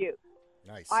time of use.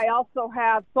 Nice. I also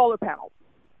have solar panels.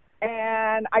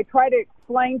 And I try to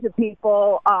explain to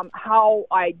people how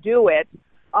I do it.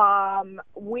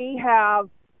 We have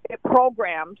it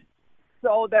programmed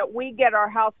so that we get our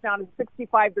house down to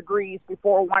 65 degrees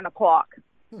before 1 o'clock.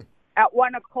 At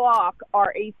 1 o'clock,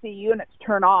 our AC units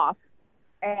turn off,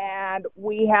 and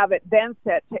we have it then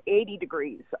set to 80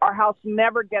 degrees. Our house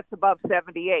never gets above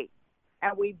 78,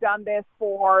 and we've done this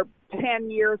for 10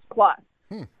 years plus.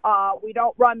 We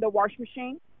don't run the wash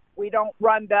machine. We don't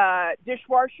run the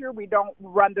dishwasher. We don't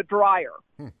run the dryer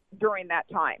during that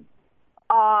time.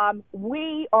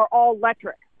 We are all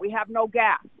electric. We have no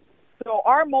gas. So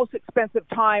our most expensive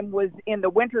time was in the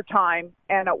winter time,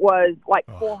 and it was like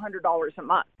 $400 a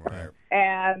month. Right.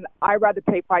 And I'd rather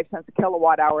pay 5 cents a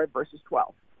kilowatt hour versus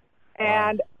 12.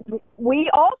 And we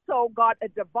also got a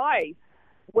device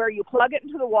where you plug it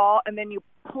into the wall, and then you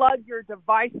plug your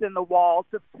device in the wall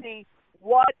to see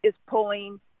what is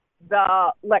pulling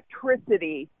the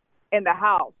electricity in the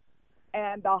house.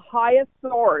 And the highest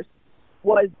source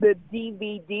was the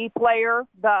DVD player,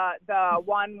 the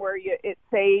one where it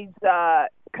saves,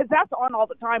 because that's on all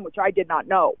the time, which I did not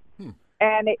know.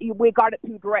 And we got it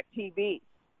through DirecTV.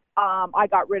 I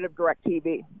got rid of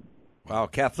DirecTV. Wow,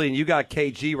 Kathleen, you got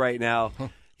KG right now.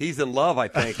 He's in love, I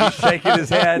think. He's shaking his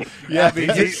head. Yeah, I mean,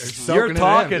 he's you're soaking it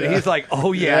talking, in. and he's like,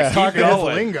 "Oh yeah, keep talking his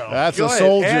going." lingo. That's Go a ahead,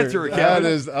 soldier. answer it, That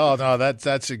Kevin. is. Oh no,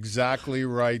 that's exactly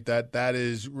right. That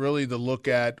is really the look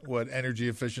at what energy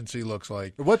efficiency looks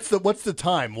like. What's the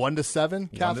time? 1 to 7,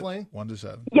 Kathleen? 1 to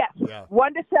 7. Yes, Yeah.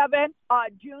 1 to 7,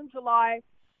 June, July,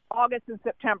 August, and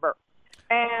September.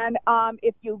 And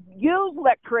if you use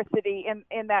electricity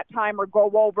in that time or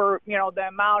go over, the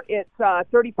amount, it's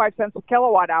 35 cents a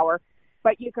kilowatt hour.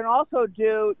 But you can also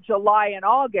do July and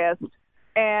August.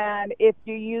 And if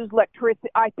you use electricity,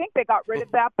 I think they got rid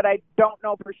of that, but I don't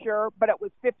know for sure. But it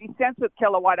was 50 cents a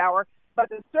kilowatt hour. But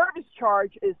the service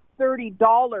charge is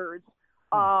 $30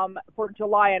 for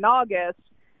July and August.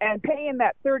 And paying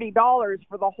that $30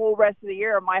 for the whole rest of the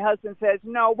year, my husband says,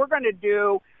 no, we're going to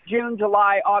do June,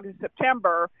 July, August,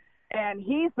 September. And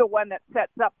he's the one that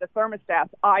sets up the thermostats.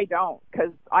 I don't,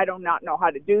 because I do not know how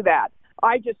to do that.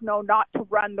 I just know not to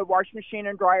run the washing machine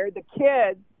and dryer. The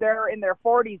kids, they're in their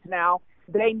 40s now.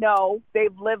 They know.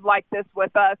 They've lived like this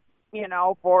with us,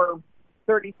 for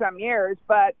 30-some years.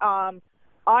 But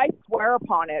I swear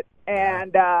upon it.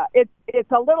 And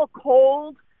it's a little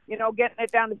cold, getting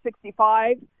it down to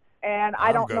 65. And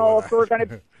I don't know if we're going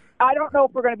to I don't know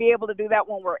if we're going to be able to do that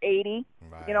when we're 80.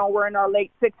 Right. We're in our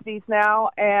late 60s now.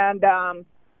 And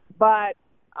but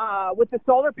with the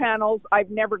solar panels, I've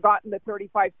never gotten the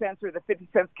 35 cents or the 50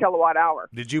 cents kilowatt hour.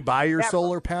 Did you buy your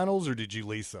solar panels or did you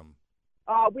lease them?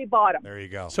 We bought them. There you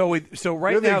go. So right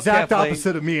You're now, the exact Kathleen,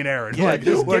 opposite of me and Aaron. Yeah,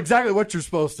 exactly what you're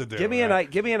supposed to do. Give me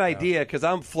an idea, because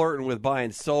I'm flirting with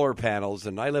buying solar panels,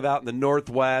 and I live out in the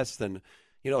Northwest, and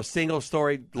single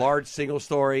story, large single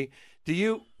story. Do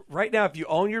you right now, if you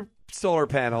own your solar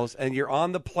panels and you're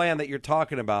on the plan that you're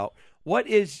talking about, what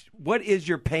is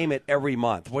your payment every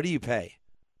month? What do you pay?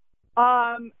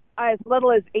 As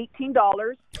little as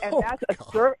 $18, and that's a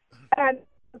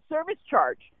service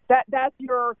charge. That's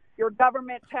your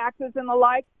government taxes and the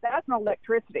like. That's no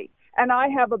electricity. And I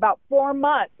have about 4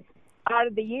 months out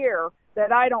of the year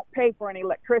that I don't pay for any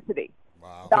electricity.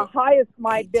 Wow. The highest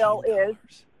my bill is,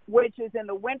 which is in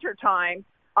the wintertime,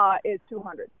 is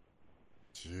 $200.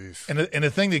 Jeez. And the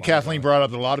thing that Kathleen brought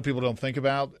up that a lot of people don't think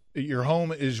about, your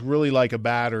home is really like a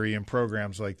battery in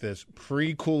programs like this.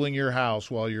 Pre-cooling your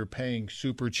house while you're paying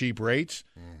super cheap rates,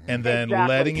 and then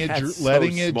letting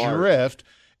it drift.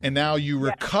 And now you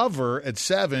recover at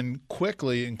 7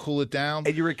 quickly and cool it down.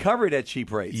 And you recover it at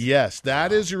cheap rates. Yes,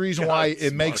 that is the reason why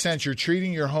it makes sense. You're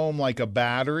treating your home like a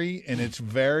battery, and it's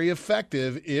very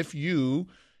effective if you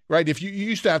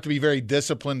used to have to be very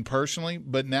disciplined personally,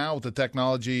 but now with the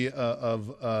technology of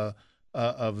the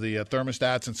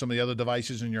thermostats and some of the other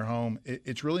devices in your home,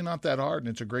 it's really not that hard, and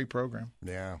it's a great program.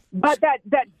 Yeah. But that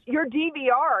your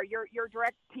DVR, your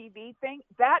direct TV thing,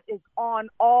 that is on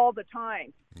all the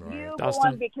time. Right. You Dustin. Go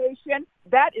on vacation,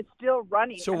 that is still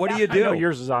running. So what do you do? I know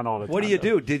yours is on all the time. What do you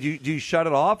do? Do you shut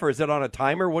it off, or is it on a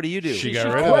timer? What do you do? She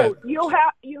got rid of it. You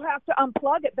have to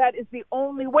unplug it. That is the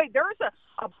only way. There's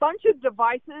a bunch of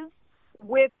devices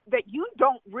that you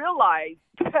don't realize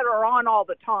that are on all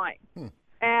the time.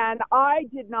 And I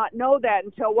did not know that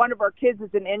until one of our kids is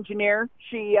an engineer.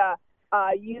 She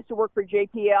used to work for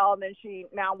JPL, and then she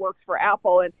now works for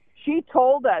Apple. And she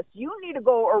told us, you need to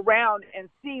go around and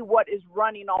see what is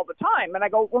running all the time. And I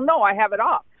go, well, no, I have it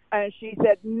off. And she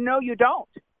said, no, you don't.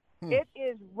 It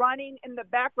is running in the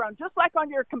background, just like on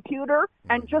your computer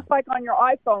and just like on your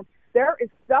iPhone. There is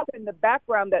stuff in the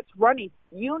background that's running.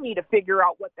 You need to figure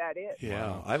out what that is.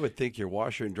 Yeah, I would think your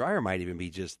washer and dryer might even be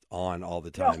just on all the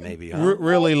time, maybe. Huh?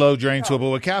 Really low drain to it. But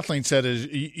what Kathleen said is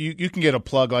you can get a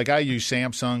plug. Like I use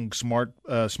Samsung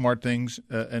smart things,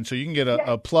 and so you can get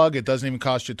a plug. It doesn't even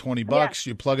cost you $20. Yes.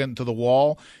 You plug it into the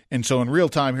wall, and so in real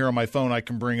time here on my phone, I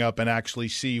can bring up and actually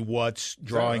see what's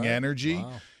drawing energy.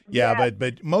 Wow. Yeah,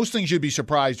 but most things you'd be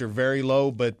surprised are very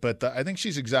low. But I think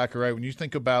she's exactly right. When you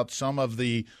think about some of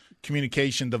the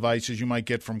communication devices you might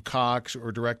get from Cox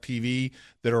or DirecTV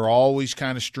that are always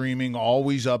kind of streaming,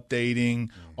 always updating,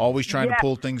 always trying to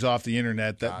pull things off the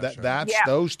internet.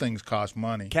 Those things cost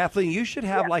money. Kathleen, you should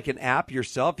have like an app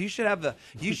yourself. You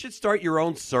should start your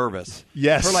own service.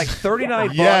 Yes. For like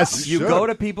 $39 Yes, you go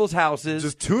to people's houses,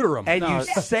 just tutor them, and you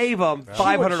save them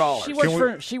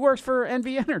 $500. She works for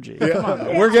NV Energy.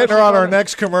 Yeah. We're getting her on our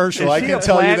next commercial. I can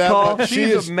tell you that. Call?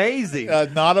 She's amazing.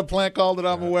 Not a plant call that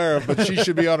I'm aware of, but she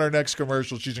should be on our next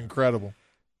commercial. She's incredible.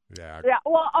 Yeah.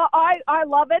 Well, I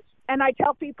love it, and I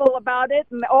tell people about it,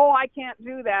 and I can't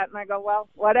do that, and I go, well,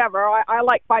 whatever. I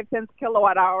like 5 cents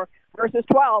kilowatt hour versus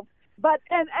 12, but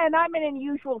and I'm in an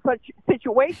unusual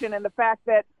situation in the fact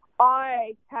that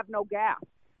I have no gas,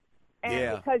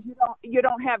 and because you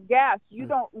don't have gas, you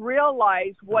don't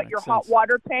realize what your hot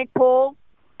water tank pulls.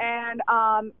 And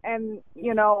all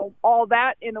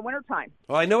that in the wintertime.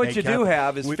 Well, I know what you do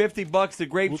have is $50 to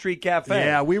Grape Street Cafe.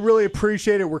 Yeah, we really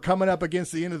appreciate it. We're coming up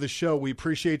against the end of the show. We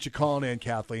appreciate you calling in,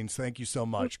 Kathleen. Thank you so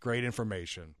much. Great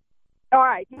information. All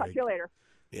right. Talk to you later.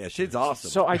 Yeah, she's awesome.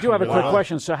 So I do have a quick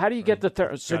question. So how do you get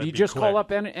the so do you just call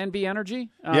up NB Energy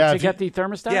to get the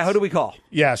thermostats? Yeah, who do we call?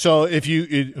 Yeah, so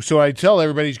so I tell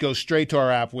everybody to go straight to our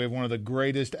app. We have one of the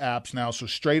greatest apps now. So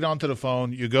straight onto the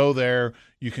phone, you go there,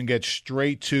 you can get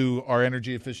straight to our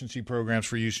energy efficiency programs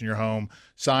for use in your home.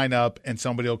 Sign up, and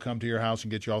somebody will come to your house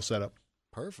and get you all set up.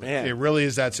 Perfect. Man. It really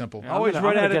is that simple. Always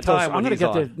run out of time. I'm going to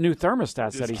get the new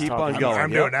thermostats that he's keep talking on about. going. I'm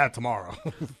doing that tomorrow.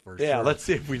 For sure. Let's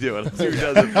see if we do it. Let's see who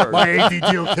does it first. My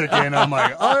ADD will kick in. I'm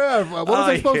like, all right, what was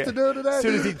I supposed to do today? As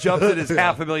soon as he jumps in his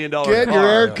 $500,000 Get car. your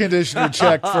air conditioner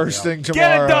checked first thing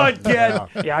tomorrow. Get it done,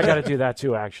 kid. Yeah, I got to do that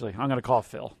too, actually. I'm going to call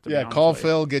Phil. Call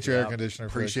Phil, get your air conditioner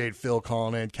first. Appreciate Phil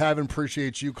calling in. Kevin,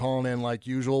 appreciate you calling in like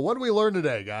usual. What did we learn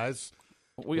today, guys?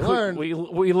 We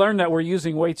learned that we're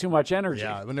using way too much energy.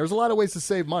 Yeah, I mean, there's a lot of ways to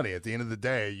save money. At the end of the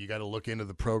day, you got to look into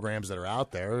the programs that are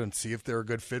out there and see if they're a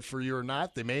good fit for you or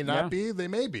not. They may not be. They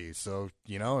may be. So,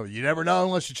 you never know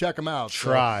unless you check them out.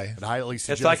 Try. So I'd highly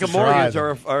suggest it's like a mortgage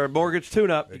or a mortgage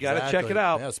tune-up. You got to check it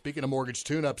out. Yeah, speaking of mortgage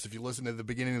tune-ups, if you listen to the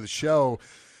beginning of the show,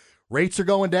 rates are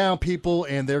going down, people,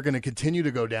 and they're going to continue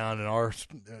to go down. In our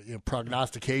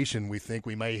prognostication, we think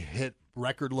we may hit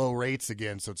record low rates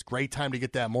again. So it's a great time to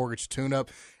get that mortgage tune-up.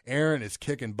 Aaron is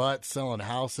kicking butt, selling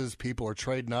houses. People are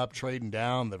trading up, trading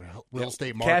down. The real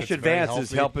estate market. Cash advance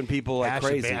is helping people like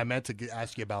crazy. I meant to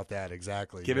ask you about that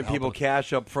exactly. Giving people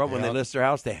cash up front when they list their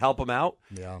house to help them out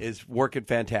is working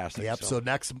fantastic. Yep. So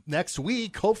next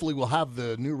week, hopefully, we'll have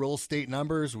the new real estate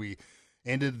numbers. We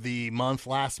ended the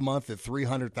last month at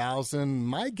 300,000.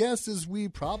 My guess is we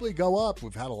probably go up.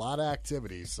 We've had a lot of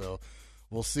activity, so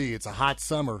we'll see. It's a hot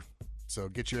summer, so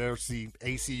get your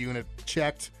AC unit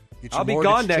checked. I'll be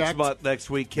gone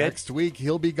next week, kid. Next week,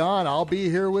 he'll be gone. I'll be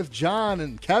here with John,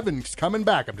 and Kevin's coming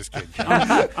back. I'm just kidding.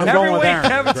 I'm going with Aaron.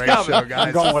 Kevin's Great coming. show, guys.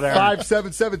 I'm going with Aaron.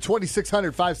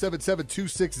 577-2600,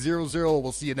 577-2600.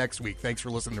 We'll see you next week. Thanks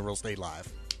for listening to Real Estate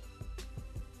Live.